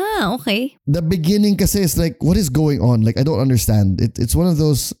 Ah, okay. The beginning kasi is like, what is going on? Like, I don't understand. It's one of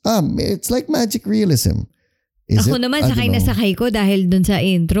those, it's like magic realism. Is Ako it? naman, I don't sakay na know. sakay ko dahil dun sa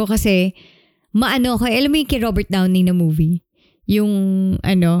intro kasi maano ko, alam mo yung kay Robert Downey na movie? Yung,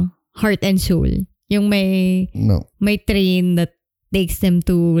 Heart and Soul. Yung may train that takes them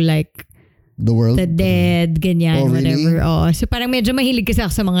to like The world? the dead, ganyan, Oh, really? whatever. Oh, so parang medyo mahilig kasi ako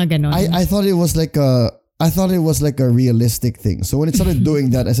sa mga ganon. I thought it was like a realistic thing. So when it started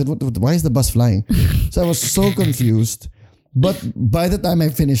doing that, I said, why is the bus flying? So I was so confused. But by the time I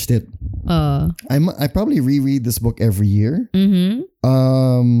finished it, I probably reread this book every year.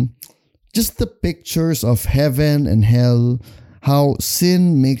 Just the pictures of heaven and hell, how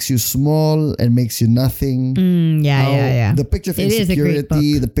sin makes you small and makes you nothing. Yeah. The picture of It is a great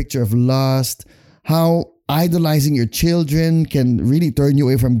insecurity, the picture of lust, how idolizing your children can really turn you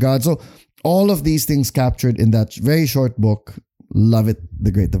away from God. So all of these things captured in that very short book. Love it,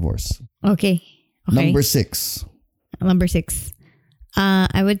 The Great Divorce. Okay. Number 6. Number 6.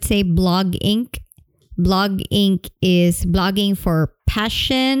 I would say Blog Inc. Blog Inc. is blogging for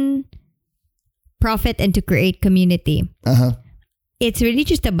passion, profit, and to create community. It's really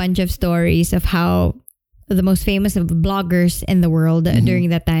just a bunch of stories of how the most famous of bloggers in the world during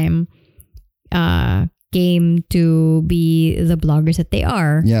that time came to be the bloggers that they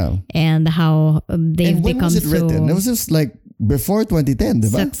are. Yeah. And how they've and when become was it written? It was just like before 2010,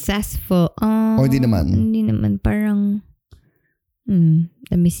 diba? successful. O di naman? Hindi naman. Parang,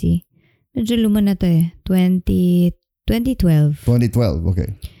 let me see. Medyo luma na to eh. 2012. 2012,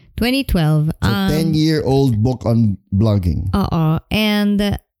 okay. 2012. So 10-year-old book on blogging.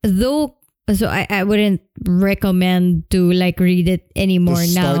 And though, so I wouldn't recommend to like read it anymore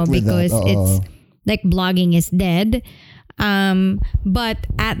To now start with because that. it's like blogging is dead. But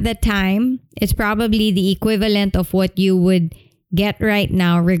at the time, it's probably the equivalent of what you would get right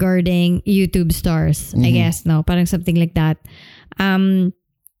now regarding YouTube stars, I guess, no? Parang something like that.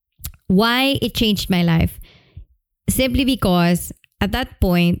 Why it changed my life? Simply because at that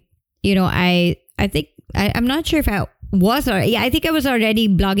point, you know, I think, I'm not sure if I was, or yeah, I think I was already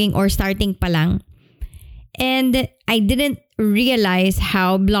blogging or starting pa lang. And I didn't realize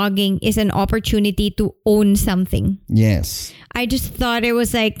how blogging is an opportunity to own something. Yes. I just thought it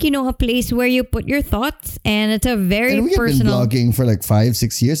was like, you know, a place where you put your thoughts, and it's a very And we personal. had been blogging for like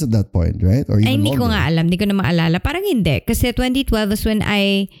 5-6 years at that point, right? Or even Ay, hindi ko longer. nga alam. Hindi ko na maalala. Parang hindi. Kasi 2012 was when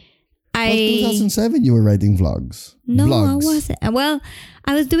I... Well, 2007 you were writing vlogs. No, Blogs. I wasn't. Well,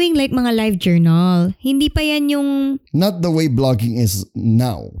 I was doing like mga live journal. Hindi pa yan yung... Not the way blogging is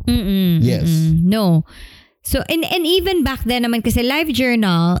now. Yes. No. So, and even back then naman kasi live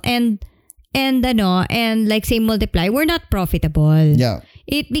journal and like say Multiply were not profitable. Yeah.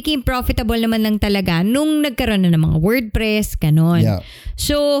 It became profitable naman lang talaga nung nagkaroon na ng mga WordPress, ganon. Yeah.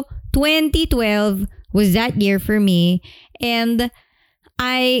 So, 2012 was that year for me, and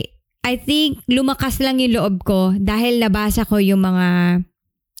I think lumakas lang yung loob ko dahil nabasa ko yung mga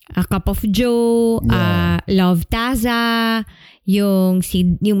Cup of Joe, Love Taza, yung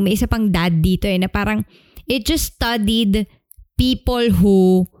may isa pang dad dito na parang it just studied people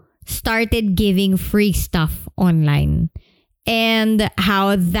who started giving free stuff online and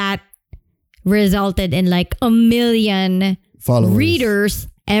how that resulted in like 1 million Followers. readers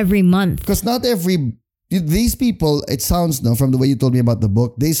every month. Because not these people, it sounds now from the way you told me about the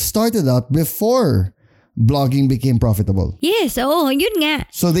book, they started out before blogging became profitable. Yes, yun nga.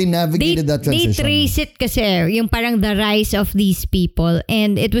 So they navigated that transition. They trace it kasi, yung parang the rise of these people,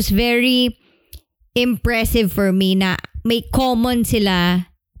 and it was very impressive for me na may common sila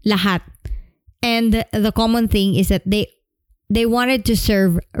lahat. And the common thing is that they wanted to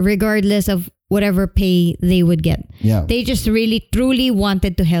serve regardless of whatever pay they would get. Yeah. They just really truly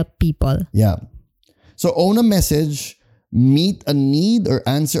wanted to help people. Yeah. So own a message, meet a need or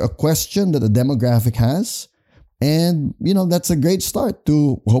answer a question that a demographic has. And, you know, that's a great start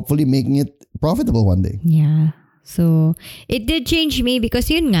to hopefully making it profitable one day. Yeah. So, it did change me because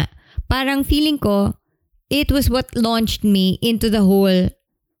yun nga, parang feeling ko, it was what launched me into the whole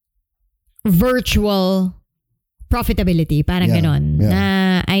virtual profitability. Parang ganon. Yeah.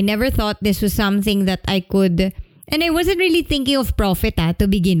 Na I never thought this was something that I could... And I wasn't really thinking of profit to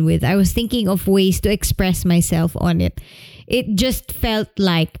begin with. I was thinking of ways to express myself on it. It just felt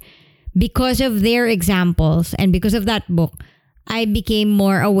like because of their examples and because of that book, I became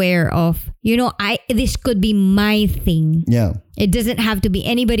more aware of, you know, this could be my thing. Yeah. It doesn't have to be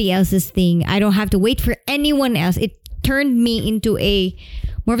anybody else's thing. I don't have to wait for anyone else. It turned me into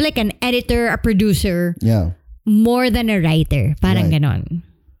more of like an editor, a producer. Yeah. More than a writer. Parang Right. ganon.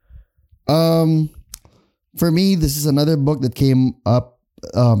 For me, this is another book that came up,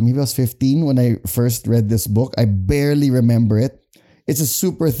 maybe I was 15 when I first read this book. I barely remember it. It's a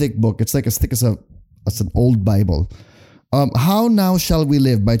super thick book. It's like as thick as an old Bible. How Now Shall We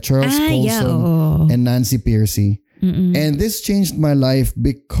Live by Charles Colson and Nancy Pearcey. And this changed my life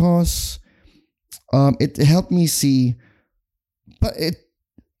because it helped me see, but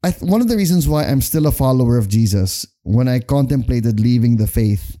one of the reasons why I'm still a follower of Jesus when I contemplated leaving the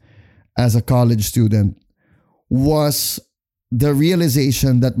faith as a college student was the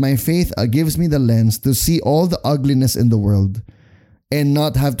realization that my faith gives me the lens to see all the ugliness in the world and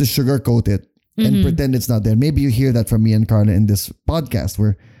not have to sugarcoat it and pretend it's not there. Maybe you hear that from me and Carla in this podcast.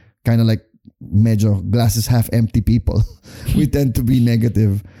 We're kind of like medyo glasses half empty people. We tend to be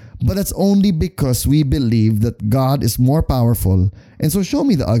negative. But that's only because we believe that God is more powerful. And so show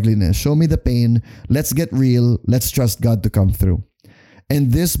me the ugliness, show me the pain. Let's get real. Let's trust God to come through.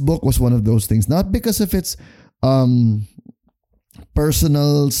 And this book was one of those things, not because of its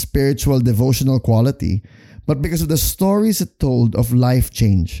personal, spiritual, devotional quality, but because of the stories it told of life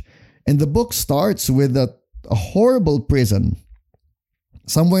change. And the book starts with a horrible prison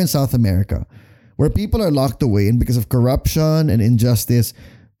somewhere in South America where people are locked away, and because of corruption and injustice,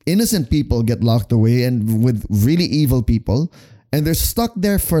 innocent people get locked away and with really evil people, and they're stuck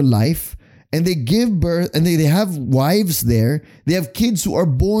there for life. And they give birth, and they have wives there. They have kids who are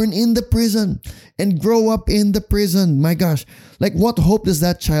born in the prison and grow up in the prison. My gosh, like what hope does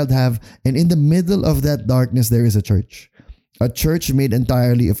that child have? And in the middle of that darkness, there is a church made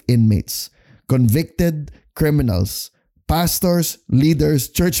entirely of inmates, convicted criminals, pastors, leaders,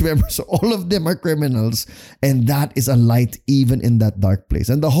 church members. All of them are criminals. And that is a light even in that dark place.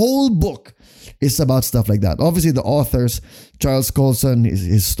 And the whole book is about stuff like that. Obviously, the authors, Charles Colson,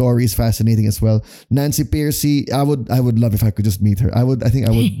 his story is fascinating as well. Nancy Pearcey, I would love if I could just meet her. I think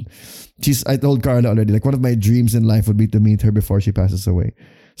I would. I told Carla already, like one of my dreams in life would be to meet her before she passes away.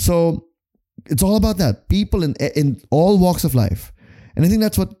 So it's all about that. People in all walks of life. And I think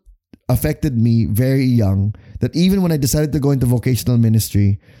that's what affected me very young, that even when I decided to go into vocational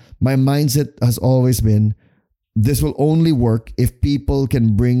ministry, my mindset has always been, this will only work if people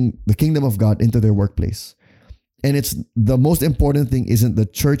can bring the kingdom of God into their workplace. And it's the most important thing isn't the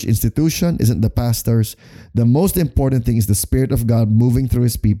church institution, isn't the pastors. The most important thing is the Spirit of God moving through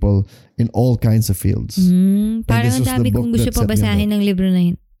His people in all kinds of fields. Parang ang dami kong gusto pa basahin ng libro na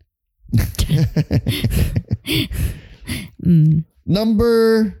yun.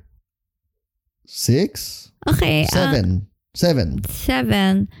 Number 6? Okay. 7.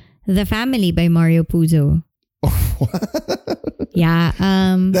 7. The Family by Mario Puzo. Yeah.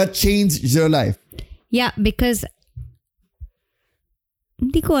 That changed your life. Yeah, because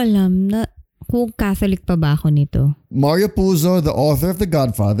hindi ko alam na kung Catholic pa ba ako nito. Mario Puzo, the author of The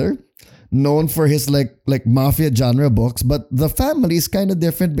Godfather, known for his like mafia genre books, but The Family is kind of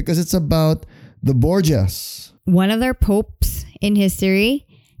different because it's about the Borgias. One of their popes in history,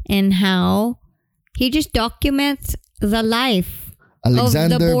 and how he just documents the life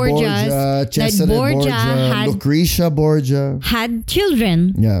Alexander of the Borgia, Cesare Borgia, Lucretia Borgia had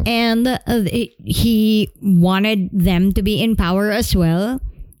children. Yeah. And he wanted them to be in power as well.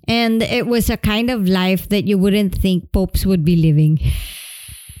 And it was a kind of life that you wouldn't think popes would be living.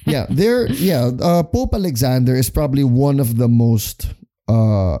 Pope Alexander is probably one of the most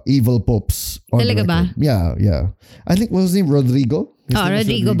evil popes. Talaga ba? Yeah. I think, what was his name? Rodrigo?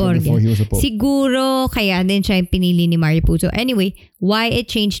 Rodrigo Borgia. Before he was a pope. Siguro kaya din siya yung pinili ni Mario Puzo. Anyway, why it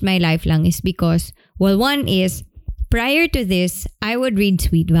changed my life lang is because, well, one is, prior to this, I would read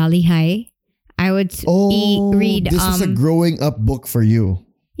Sweet Valley High. I would read... This was a growing up book for you.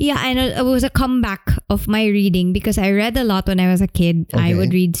 Yeah, and it was a comeback of my reading because I read a lot when I was a kid. Okay. I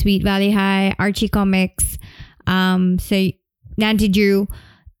would read Sweet Valley High, Archie comics, Nancy Drew.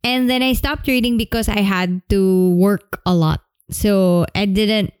 And then I stopped reading because I had to work a lot. So I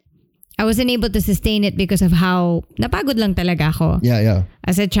wasn't able to sustain it because of how napagod lang talaga ako. Yeah.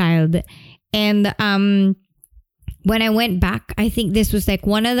 As a child. And when I went back, I think this was like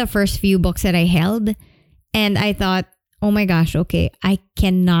one of the first few books that I held. And I thought, oh my gosh, okay, I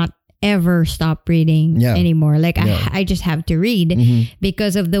cannot ever stop reading anymore. Like I just have to read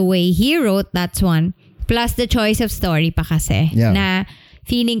because of the way he wrote. That's one. Plus the choice of story pa kasi. Yeah. Na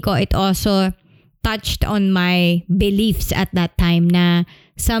feeling ko it also touched on my beliefs at that time na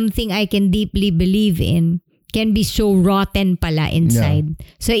something I can deeply believe in can be so rotten pala inside. Yeah.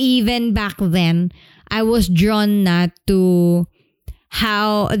 So even back then, I was drawn na to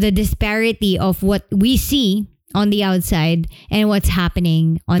how the disparity of what we see on the outside and what's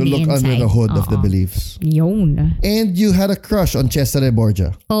happening on the inside. To look under the hood of the beliefs. Yun. And you had a crush on Cesare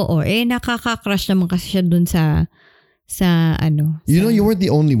Borgia. Oo. Nakaka-crush naman kasi siya dun sa You know, you weren't the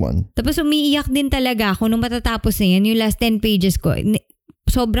only one. Tapos umiiyak din talaga ako nung matatapos na yan. Yung last 10 pages ko,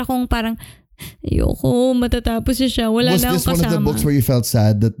 sobra kong parang, ayoko, matatapos siya. Wala na akong kasama. Was this one of the books where you felt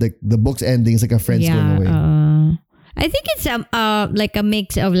sad that the book's ending is like a friend's going away? I think it's like a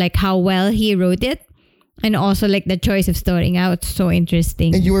mix of like how well he wrote it and also like the choice of story. It's so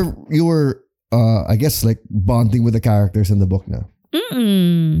interesting. And you were I guess like bonding with the characters in the book now.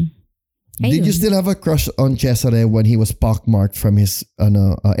 Did you still have a crush on Cesare when he was pockmarked from his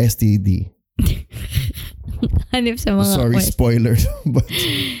STD? Hanip sa mga Sorry, spoilers. But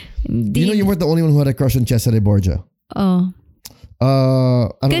you know you weren't the only one who had a crush on Cesare Borgia. Oh.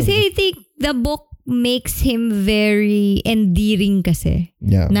 Kasi I think the book makes him very endearing kasi.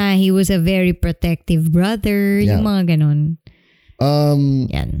 Yeah. Na he was a very protective brother. Yeah. Yung mga ganon.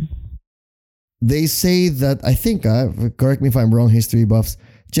 Yan. They say that, I think, correct me if I'm wrong, history buffs,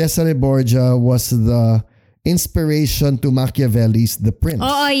 Cesare Borgia was the inspiration to Machiavelli's The Prince.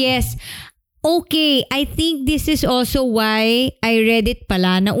 Oh, yes. Okay, I think this is also why I read it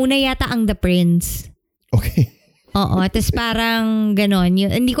pala. Nauna yata ang The Prince. Okay. Oo, tapos parang ganon.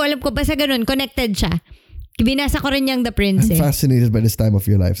 Hindi ko alam kung basta ganon, connected siya. Binasa ko rin yung The Prince I'm fascinated by this time of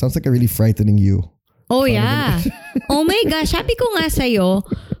your life. Sounds like a really frightening you. Oh yeah. Oh my gosh, sabi ko nga sa'yo,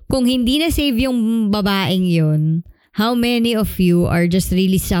 kung hindi na save yung babaeng yun, how many of you are just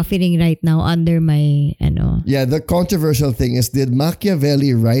really suffering right now under my, Yeah, the controversial thing is, did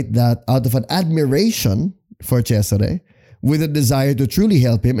Machiavelli write that out of an admiration for Cesare, with a desire to truly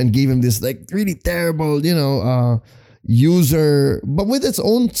help him and give him this like really terrible, user, but with its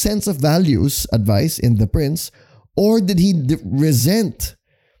own sense of values, advice in The Prince? Or did he resent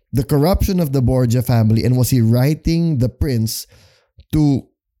the corruption of the Borgia family, and was he writing The Prince to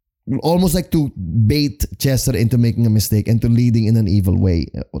almost like to bait Cesare into making a mistake and to leading in an evil way,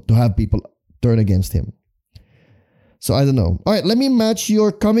 to have people turn against him? So I don't know. All right, let me match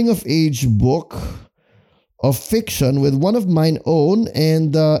your coming of age book of fiction with one of mine own,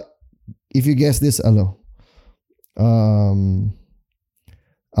 and if you guess this, I'll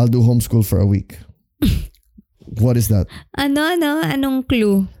do homeschool for a week. What is that? Anong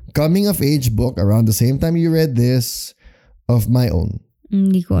clue? Coming of age book around the same time you read this of my own.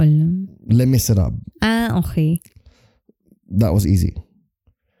 Hindi ko alam. Les Miserables. Okay. That was easy.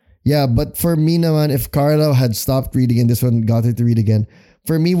 Yeah, but for me naman, if Carla had stopped reading and this one got her to read again,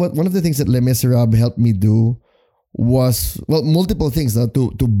 for me, one of the things that Les Miserables helped me do was, well, multiple things.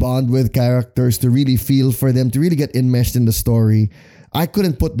 To bond with characters, to really feel for them, to really get enmeshed in the story. I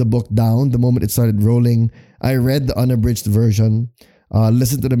couldn't put the book down the moment it started rolling. I read the unabridged version,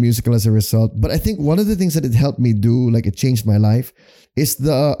 listened to the musical as a result. But I think one of the things that it helped me do, like it changed my life, is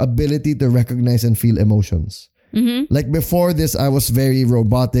the ability to recognize and feel emotions. Mm-hmm. Like before this, I was very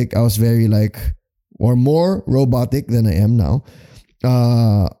robotic. I was very or more robotic than I am now.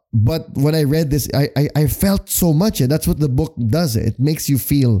 But when I read this, I felt so much. That's what the book does. It makes you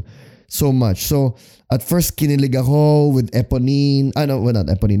feel so much. So at first, kinilig ako with Eponine. Not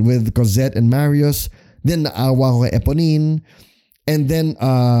Eponine. With Cosette and Marius. Then naawa ko kay Eponine. And then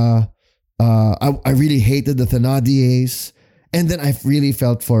I really hated the Thénardiers. And then I really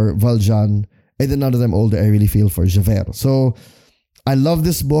felt for Valjean. And then now that I'm older, I really feel for Javert. So I love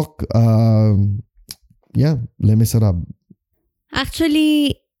this book. Les Miserables.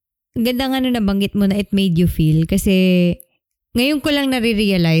 Actually, ganda nga nabanggit mo na it made you feel, kasi ngayon ko lang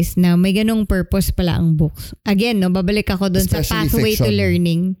nare-realize na may ganong purpose pala ang books. Again, babalik ako dun Especially sa pathway fiction. to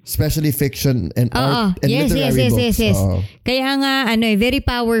learning. Especially fiction and art and yes, literary books. Yes. Kaya nga, very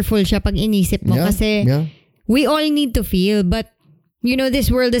powerful siya pag inisip mo, kasi we all need to feel, but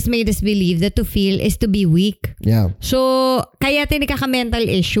this world has made us believe that to feel is to be weak. Yeah. So, kaya tayo nagkaka-mental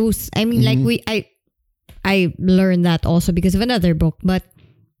issues. I mean, I learned that also because of another book. But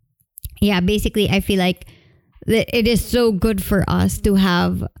yeah, basically, I feel like it is so good for us to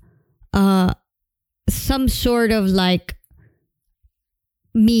have some sort of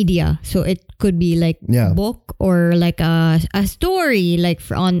media. So it could be book or a story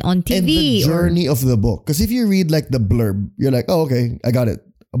on TV. And the journey of the book. Because if you read the blurb, you're like, oh, okay, I got it.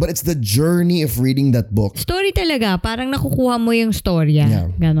 But it's the journey of reading that book. Story talaga. Parang nakukuha mo yung storya.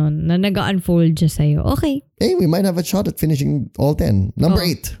 Yeah. Ganon. Na nag-unfold siya sa'yo. Okay. Hey, we might have a shot at finishing all 10. Number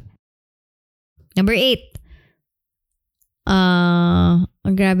 8. Number 8.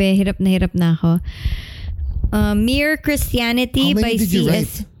 Grabe, hirap na ako. Mere Christianity by did you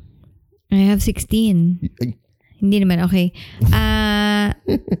C.S. I have 16. Hindi naman, okay.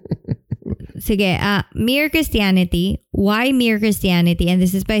 Sige, Mere Christianity. Why Mere Christianity? And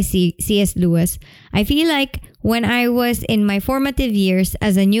this is by C.S. Lewis. I feel like when I was in my formative years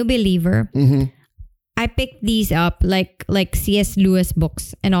as a new believer, I picked these up like C.S. Lewis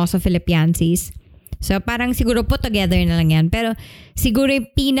books and also Philip Yancey's. So parang siguro put together na lang yan. Pero siguro yung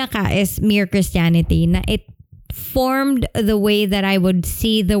pinaka is Mere Christianity, na it formed the way that I would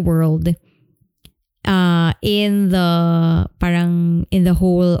see the world in the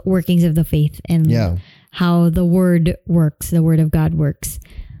whole workings of the faith and how the word works, the word of God works.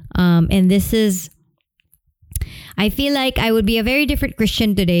 And this is, I feel like I would be a very different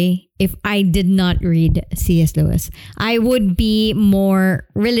Christian today if I did not read C.S. Lewis. I would be more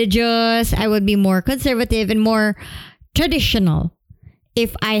religious, I would be more conservative and more traditional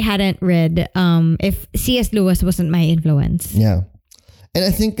if I hadn't read, if C.S. Lewis wasn't my influence. Yeah. And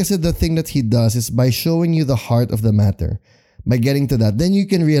I think kasi the thing that he does is by showing you the heart of the matter, by getting to that, then you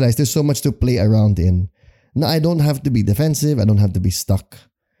can realize there's so much to play around in. Now, I don't have to be defensive. I don't have to be stuck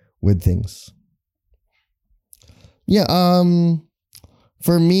with things. Yeah,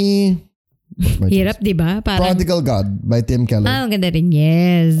 for me, That's my Hirap, choice. di ba? Parang, Prodigal God by Tim Keller. ang ganda rin.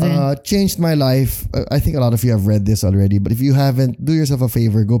 Yes. Changed my life. I think a lot of you have read this already, but if you haven't, do yourself a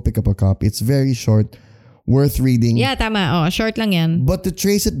favor, go pick up a copy. It's very short, worth reading. Yeah, tama. Oh, short lang yan. But to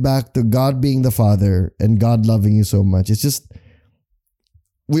trace it back to God being the Father and God loving you so much, it's just,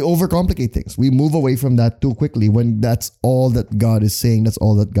 we overcomplicate things. We move away from that too quickly when that's all that God is saying, that's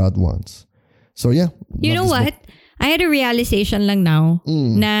all that God wants. So yeah. You know love this what? book. I had a realization lang now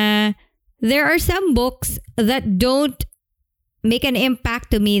na there are some books that don't make an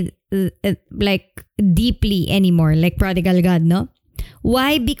impact to me like deeply anymore, like Prodigal God, no?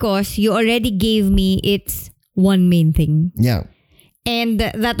 Why? Because you already gave me its one main thing. Yeah. And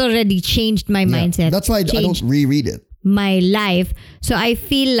that already changed my Yeah. mindset. That's why I don't changed reread it. my life. So I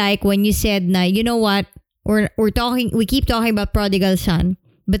feel like when you said na, you know what, we keep talking about prodigal son,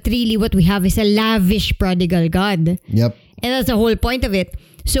 but really what we have is a lavish prodigal God. Yep. And that's the whole point of it.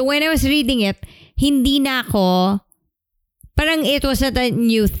 So when I was reading it, hindi na ako, parang it was not a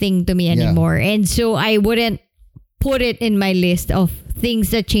new thing to me anymore. And so I wouldn't put it in my list of things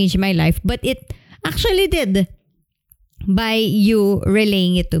that changed my life. But it actually did by you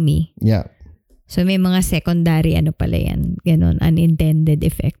relaying it to me. Yeah. So may mga secondary pala yan. Ganon, unintended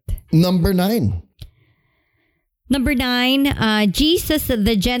effect. Number 9. Number 9, Jesus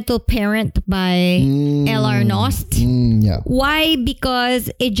the Gentle Parent by L.R. Nost. Yeah. Why? Because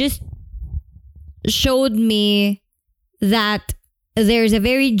it just showed me that there's a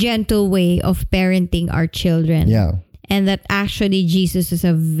very gentle way of parenting our children. Yeah. And that actually Jesus is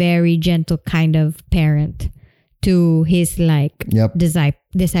a very gentle kind of parent to his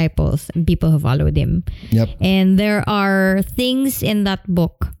disciples and people who followed him. Yep. And there are things in that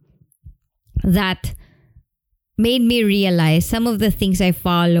book that made me realize some of the things I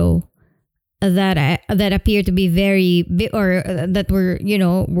follow that appear to be very or that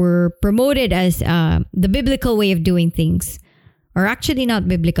were promoted as the biblical way of doing things are actually not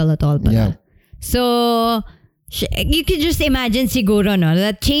biblical at all. Yeah. So you can just imagine siguro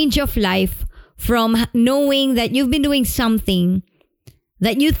that change of life from knowing that you've been doing something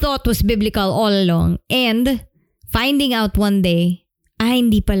that you thought was biblical all along and finding out one day,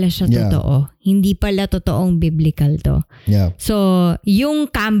 hindi pala siya totoo. Hindi pala totoong biblical to. Yeah. So, yung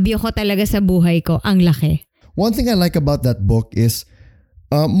cambio ko talaga sa buhay ko, ang laki. One thing I like about that book is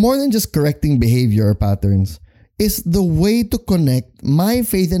more than just correcting behavior or patterns, is the way to connect my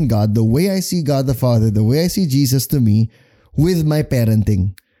faith in God, the way I see God the Father, the way I see Jesus to me, with my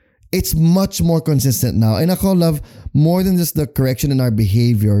parenting. It's much more consistent now. And ako love more than just the correction in our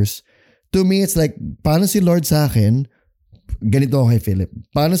behaviors. To me, it's like, paano si Lord sa akin, ganito ako kay Philip.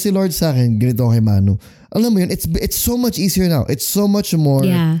 Paano si Lord sa akin, ganito ako kay Manu. Alam mo yun, it's so much easier now. It's so much more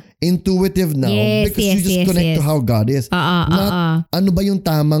intuitive now because you just connect to how God is. Not ano ba yung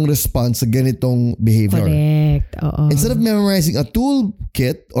tamang response sa ganitong behavior. Correct. Instead of memorizing a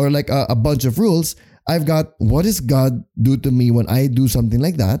toolkit or like a bunch of rules, I've got, what does God do to me when I do something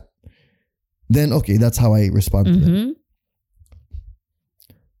like that? Then, okay, that's how I respond to it.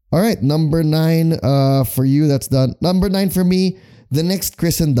 All right, number 9 for you, that's done. Number 9 for me, The Next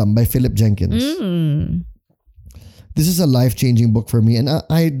Christendom by Philip Jenkins. This is a life-changing book for me, and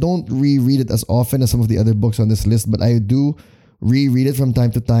I don't reread it as often as some of the other books on this list, but I do reread it from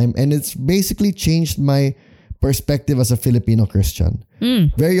time to time, and it's basically changed my perspective as a Filipino Christian.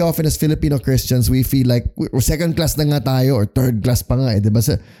 Very often as Filipino Christians, we feel like second class na nga tayo or third class pa nga diba?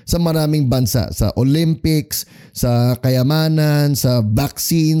 Sa maraming bansa, sa Olympics, sa kayamanan, sa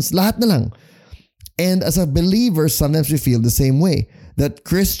vaccines, lahat na lang. And as a believer, sometimes we feel the same way. That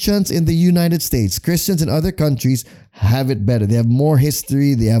Christians in the United States, Christians in other countries have it better. They have more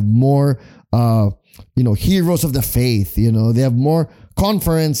history. They have more, heroes of the faith. They have more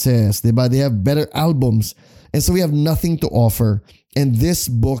conferences. They have better albums. And so we have nothing to offer. And this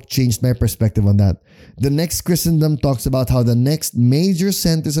book changed my perspective on that. The Next Christendom talks about how the next major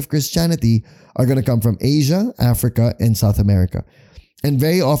centers of Christianity are going to come from Asia, Africa, and South America. And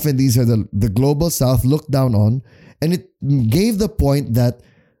very often these are the global South looked down on. And it gave the point that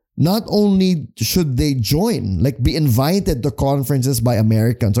not only should they join, like be invited to conferences by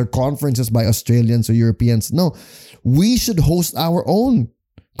Americans or conferences by Australians or Europeans. No, we should host our own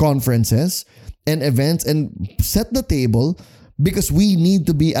conferences and events and set the table because we need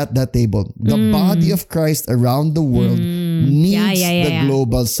to be at that table. The body of Christ around the world needs the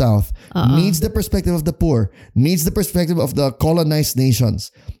global South, needs the perspective of the poor, needs the perspective of the colonized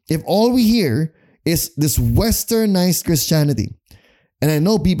nations. If all we hear is this westernized Christianity, and I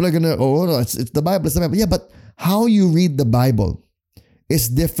know people are going to, no, it's the Bible, it's the Bible. Yeah, but how you read the Bible is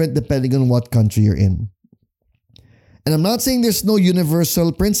different depending on what country you're in. And I'm not saying there's no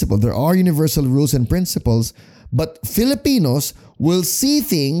universal principle. There are universal rules and principles, but Filipinos will see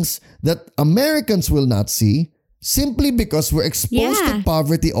things that Americans will not see simply because we're exposed to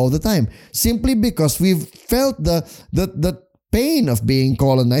poverty all the time. Simply because we've felt the pain of being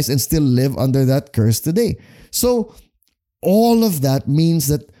colonized and still live under that curse today. So all of that means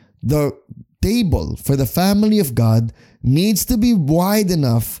that the table for the family of God needs to be wide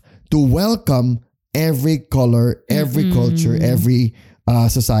enough to welcome every color, every culture, every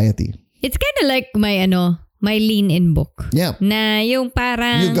society. It's kind of like my lean-in book. Yeah. Na yung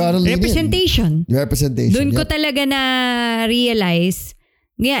parang You gotta lean representation. in. Representation. Doon ko talaga na realize,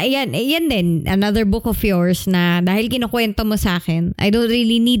 yan din, another book of yours na dahil kinukwento mo sa akin, I don't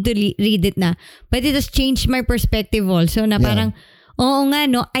really need to read it na. But it has changed my perspective also na parang, oo nga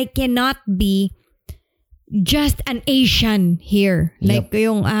no, I cannot be just an Asian here. Like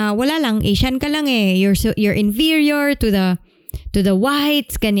yung wala lang, Asian ka lang eh. You're inferior to the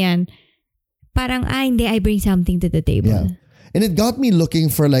whites, ganyan. Parang hindi, I bring something to the table. Yeah. And it got me looking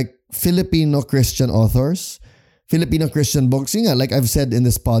for like Filipino Christian authors, Filipino Christian books. Yung nga, like I've said in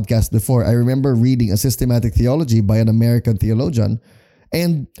this podcast before, I remember reading a systematic theology by an American theologian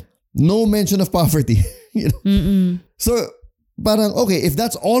and no mention of poverty. You know? So parang, okay, if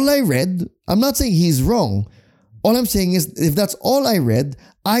that's all I read, I'm not saying he's wrong. All I'm saying is, if that's all I read,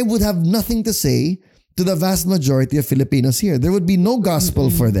 I would have nothing to say to the vast majority of Filipinos here. There would be no gospel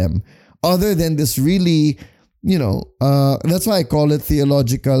for them other than this really, that's why I call it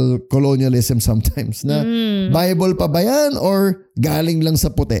theological colonialism sometimes. Na Bible pa ba yan or galing lang sa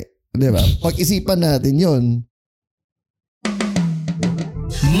puti? Diba? Pag-isipan natin yun.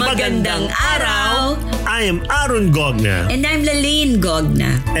 Magandang araw! I am Aaron Gogna. And I'm Lalaine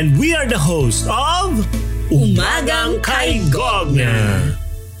Gogna. And we are the host of Umagang Kay Gogna.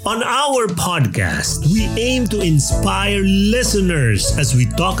 On our podcast, we aim to inspire listeners as we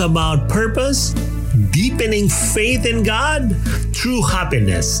talk about purpose, deepening faith in God, true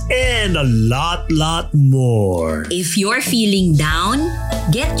happiness, and a lot more. If you're feeling down,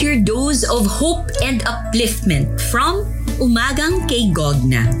 get your dose of hope and upliftment from Umagang Kay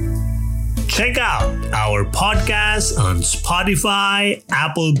Gogna. Check out our podcast on Spotify,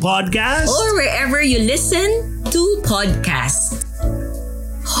 Apple Podcasts, or wherever you listen to podcasts.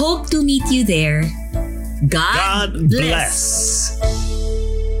 Hope to meet you there. God bless.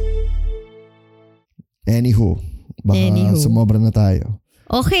 Anywho, baka sumobra na tayo.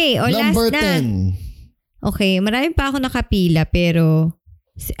 Okay, Number last na. 10. Okay, marami pa ako nakapila pero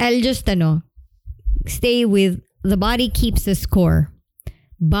I'll just stay with The Body Keeps the Score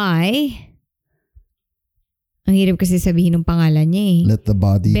by, ang hirap kasi sabihin ng pangalan niya eh. Let the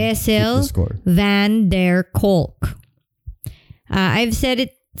Body Bessel Keep the Score. Van der Kolk. I've said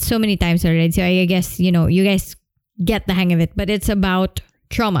it so many times already, so I guess, you guys get the hang of it. But it's about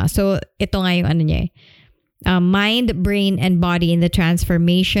trauma. So, ito nga yung niya eh. Mind, brain, and body in the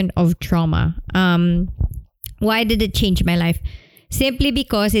transformation of trauma. Why did it change my life? Simply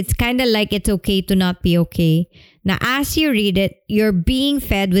because it's kind of like it's okay to not be okay. Now, as you read it, you're being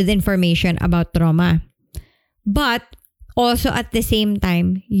fed with information about trauma. But also at the same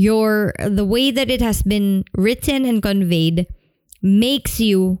time, the way that it has been written and conveyed makes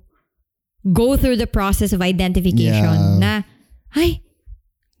you go through the process of identification. Na, ay,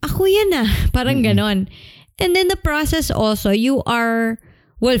 ako yan ah. Parang ganon. And then the process also, you are,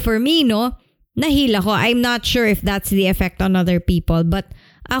 well, for me, nahila ko. I'm not sure if that's the effect on other people. But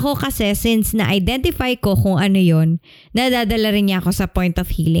ako kasi, since na-identify ko kung ano yun, nadadala rin niya ako sa point of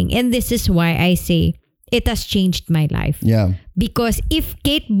healing. And this is why I say, it has changed my life. Yeah. Because if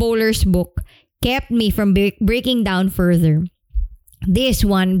Kate Bowler's book kept me from breaking down further, this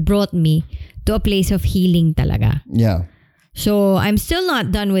one brought me to a place of healing talaga. Yeah. So, I'm still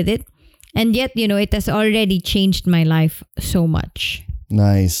not done with it. And yet, it has already changed my life so much.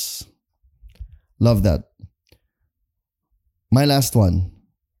 Nice. Love that. My last one.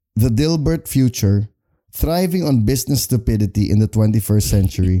 The Dilbert Future, Thriving on Business Stupidity in the 21st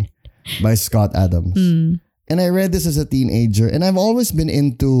Century by Scott Adams. And I read this as a teenager, and I've always been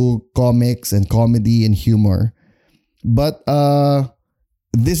into comics and comedy and humor. But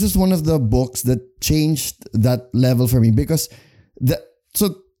this is one of the books that changed that level for me because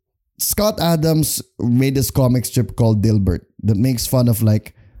Scott Adams made this comic strip called Dilbert that makes fun of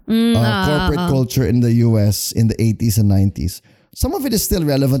like corporate culture in the US in the 80s and 90s. Some of it is still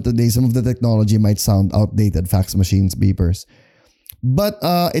relevant today. Some of the technology might sound outdated, fax machines, beepers. But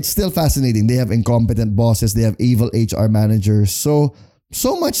it's still fascinating. They have incompetent bosses. They have evil HR managers. So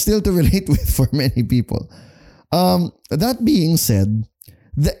much still to relate with for many people. That being said,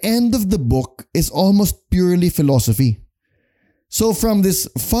 the end of the book is almost purely philosophy. So from this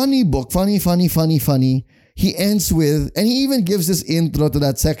funny book, funny, he ends with, and he even gives this intro to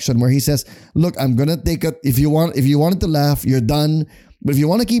that section where he says, look, I'm going to take it. If you wanted to laugh, you're done. But if you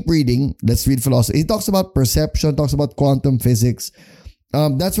want to keep reading, let's read philosophy. He talks about perception, talks about quantum physics.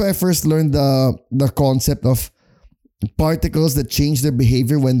 That's where I first learned the concept of particles that change their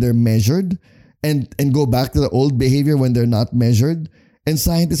behavior when they're measured and go back to the old behavior when they're not measured. And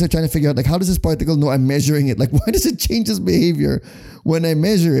scientists are trying to figure out, like, how does this particle know I'm measuring it? Like, why does it change its behavior when I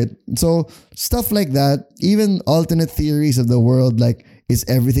measure it? So stuff like that, even alternate theories of the world, like, is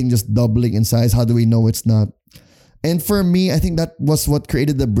everything just doubling in size? How do we know it's not? And for me, I think that was what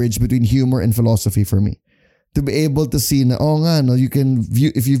created the bridge between humor and philosophy for me. To be able to see, you can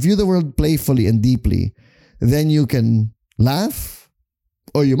view, if you view the world playfully and deeply, then you can laugh,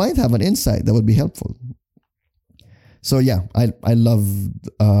 or you might have an insight that would be helpful. So yeah, I love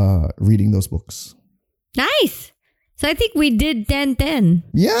reading those books. Nice. So I think we did 10-10.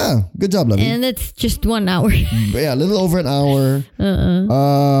 Yeah, good job, Lovey. And it's just 1 hour. Yeah, a little over an hour.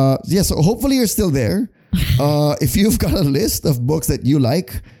 Yeah, so hopefully you're still there. If you've got a list of books that you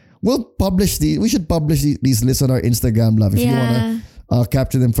like, we'll publish we should publish these lists on our Instagram, Love, if you want to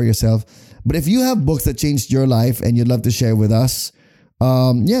capture them for yourself. But if you have books that changed your life and you'd love to share with us,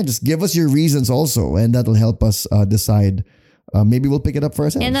 just give us your reasons also, and that'll help us decide. Maybe we'll pick it up for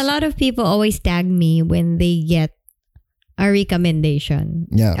ourselves. And a lot of people always tag me when they get a recommendation,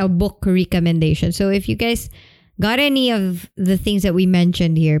 a book recommendation. So if you guys got any of the things that we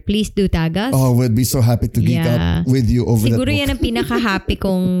mentioned here, please do tag us. Oh, we'd be so happy to geek up with you over that book. Siguro yan ang pinaka-happy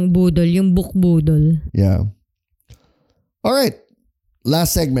kong budol, yung book budol. Yeah. All right.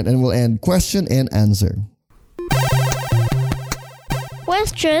 Last segment and we'll end. Question and answer.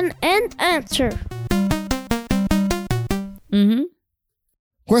 Question and answer.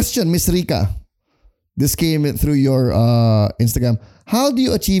 Question, Miss Rika. This came through your Instagram. How do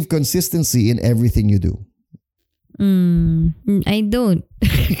you achieve consistency in everything you do? I don't.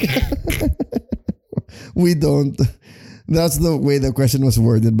 We don't. That's the way the question was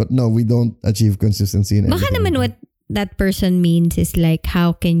worded. But no, we don't achieve consistency in everything. Baka naman what that person means is like,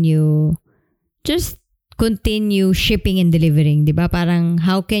 how can you just continue shipping and delivering, diba? Parang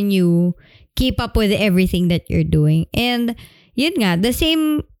how can you keep up with everything that you're doing? And yun nga, the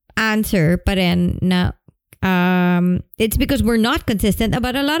same answer pa rin na it's because we're not consistent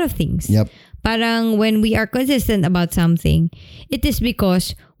about a lot of things. Yep. Parang when we are consistent about something, it is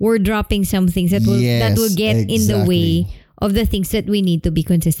because we're dropping some things that will get in the way of the things that we need to be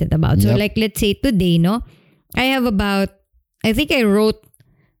consistent about. So like let's say today, I have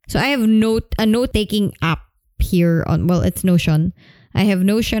I have a note-taking app here on, it's Notion. I have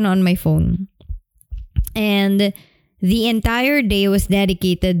Notion on my phone. And the entire day was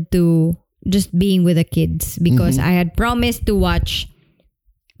dedicated to just being with the kids because I had promised to watch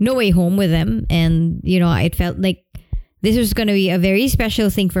No Way Home with them. And, it felt like this was going to be a very special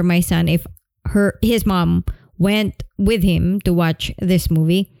thing for my son if his mom went with him to watch this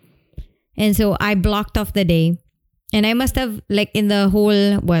movie. And so I blocked off the day. And I must have, like, in the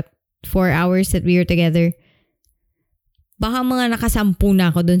whole, 4 hours that we were together, baka mga nakasampu na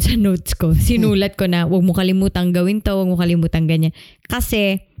ako dun sa notes ko. Sinulat ko na, wag mo kalimutang gawin to, wag mo kalimutang ganyan.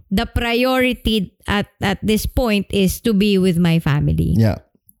 Kasi the priority at this point is to be with my family. Yeah.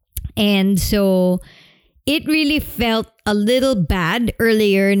 And so it really felt a little bad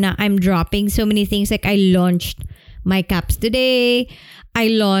earlier na I'm dropping so many things. Like I launched my caps today. I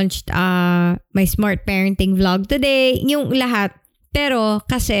launched my smart parenting vlog today. Yung lahat. Pero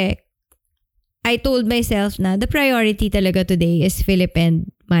kasi I told myself na the priority talaga today is Philip and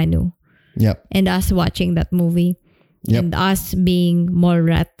Manu. Yep. And us watching that movie. Yep. And us being mall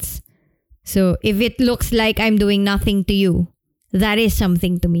rats. So if it looks like I'm doing nothing to you, that is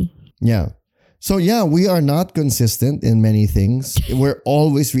something to me. Yeah. So yeah, we are not consistent in many things. We're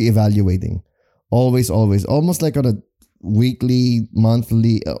always reevaluating. Always. Almost like on a weekly,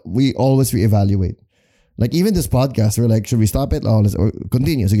 monthly, we always reevaluate. Like even this podcast, we're like, should we stop it? Or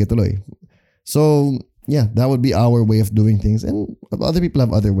continue. Sige, tuloy. So yeah, that would be our way of doing things. And other people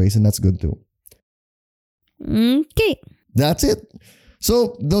have other ways, and that's good too. Okay. That's it.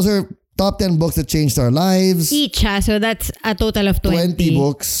 So those are top 10 books that changed our lives. Each, so that's a total of 20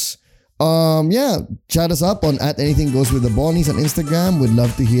 books. Chat us up on @anythinggoeswiththebonnies on Instagram. We'd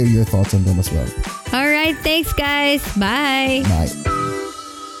love to hear your thoughts on them as well. All right, thanks guys. Bye. Bye.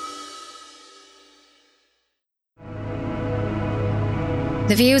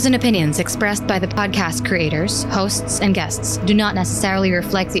 The views and opinions expressed by the podcast creators, hosts, and guests do not necessarily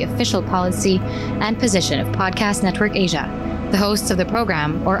reflect the official policy and position of Podcast Network Asia, the hosts of the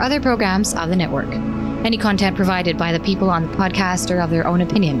program, or other programs of the network. Any content provided by the people on the podcast are of their own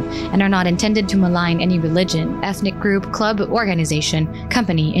opinion and are not intended to malign any religion, ethnic group, club, organization,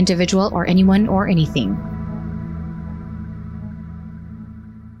 company, individual, or anyone or anything.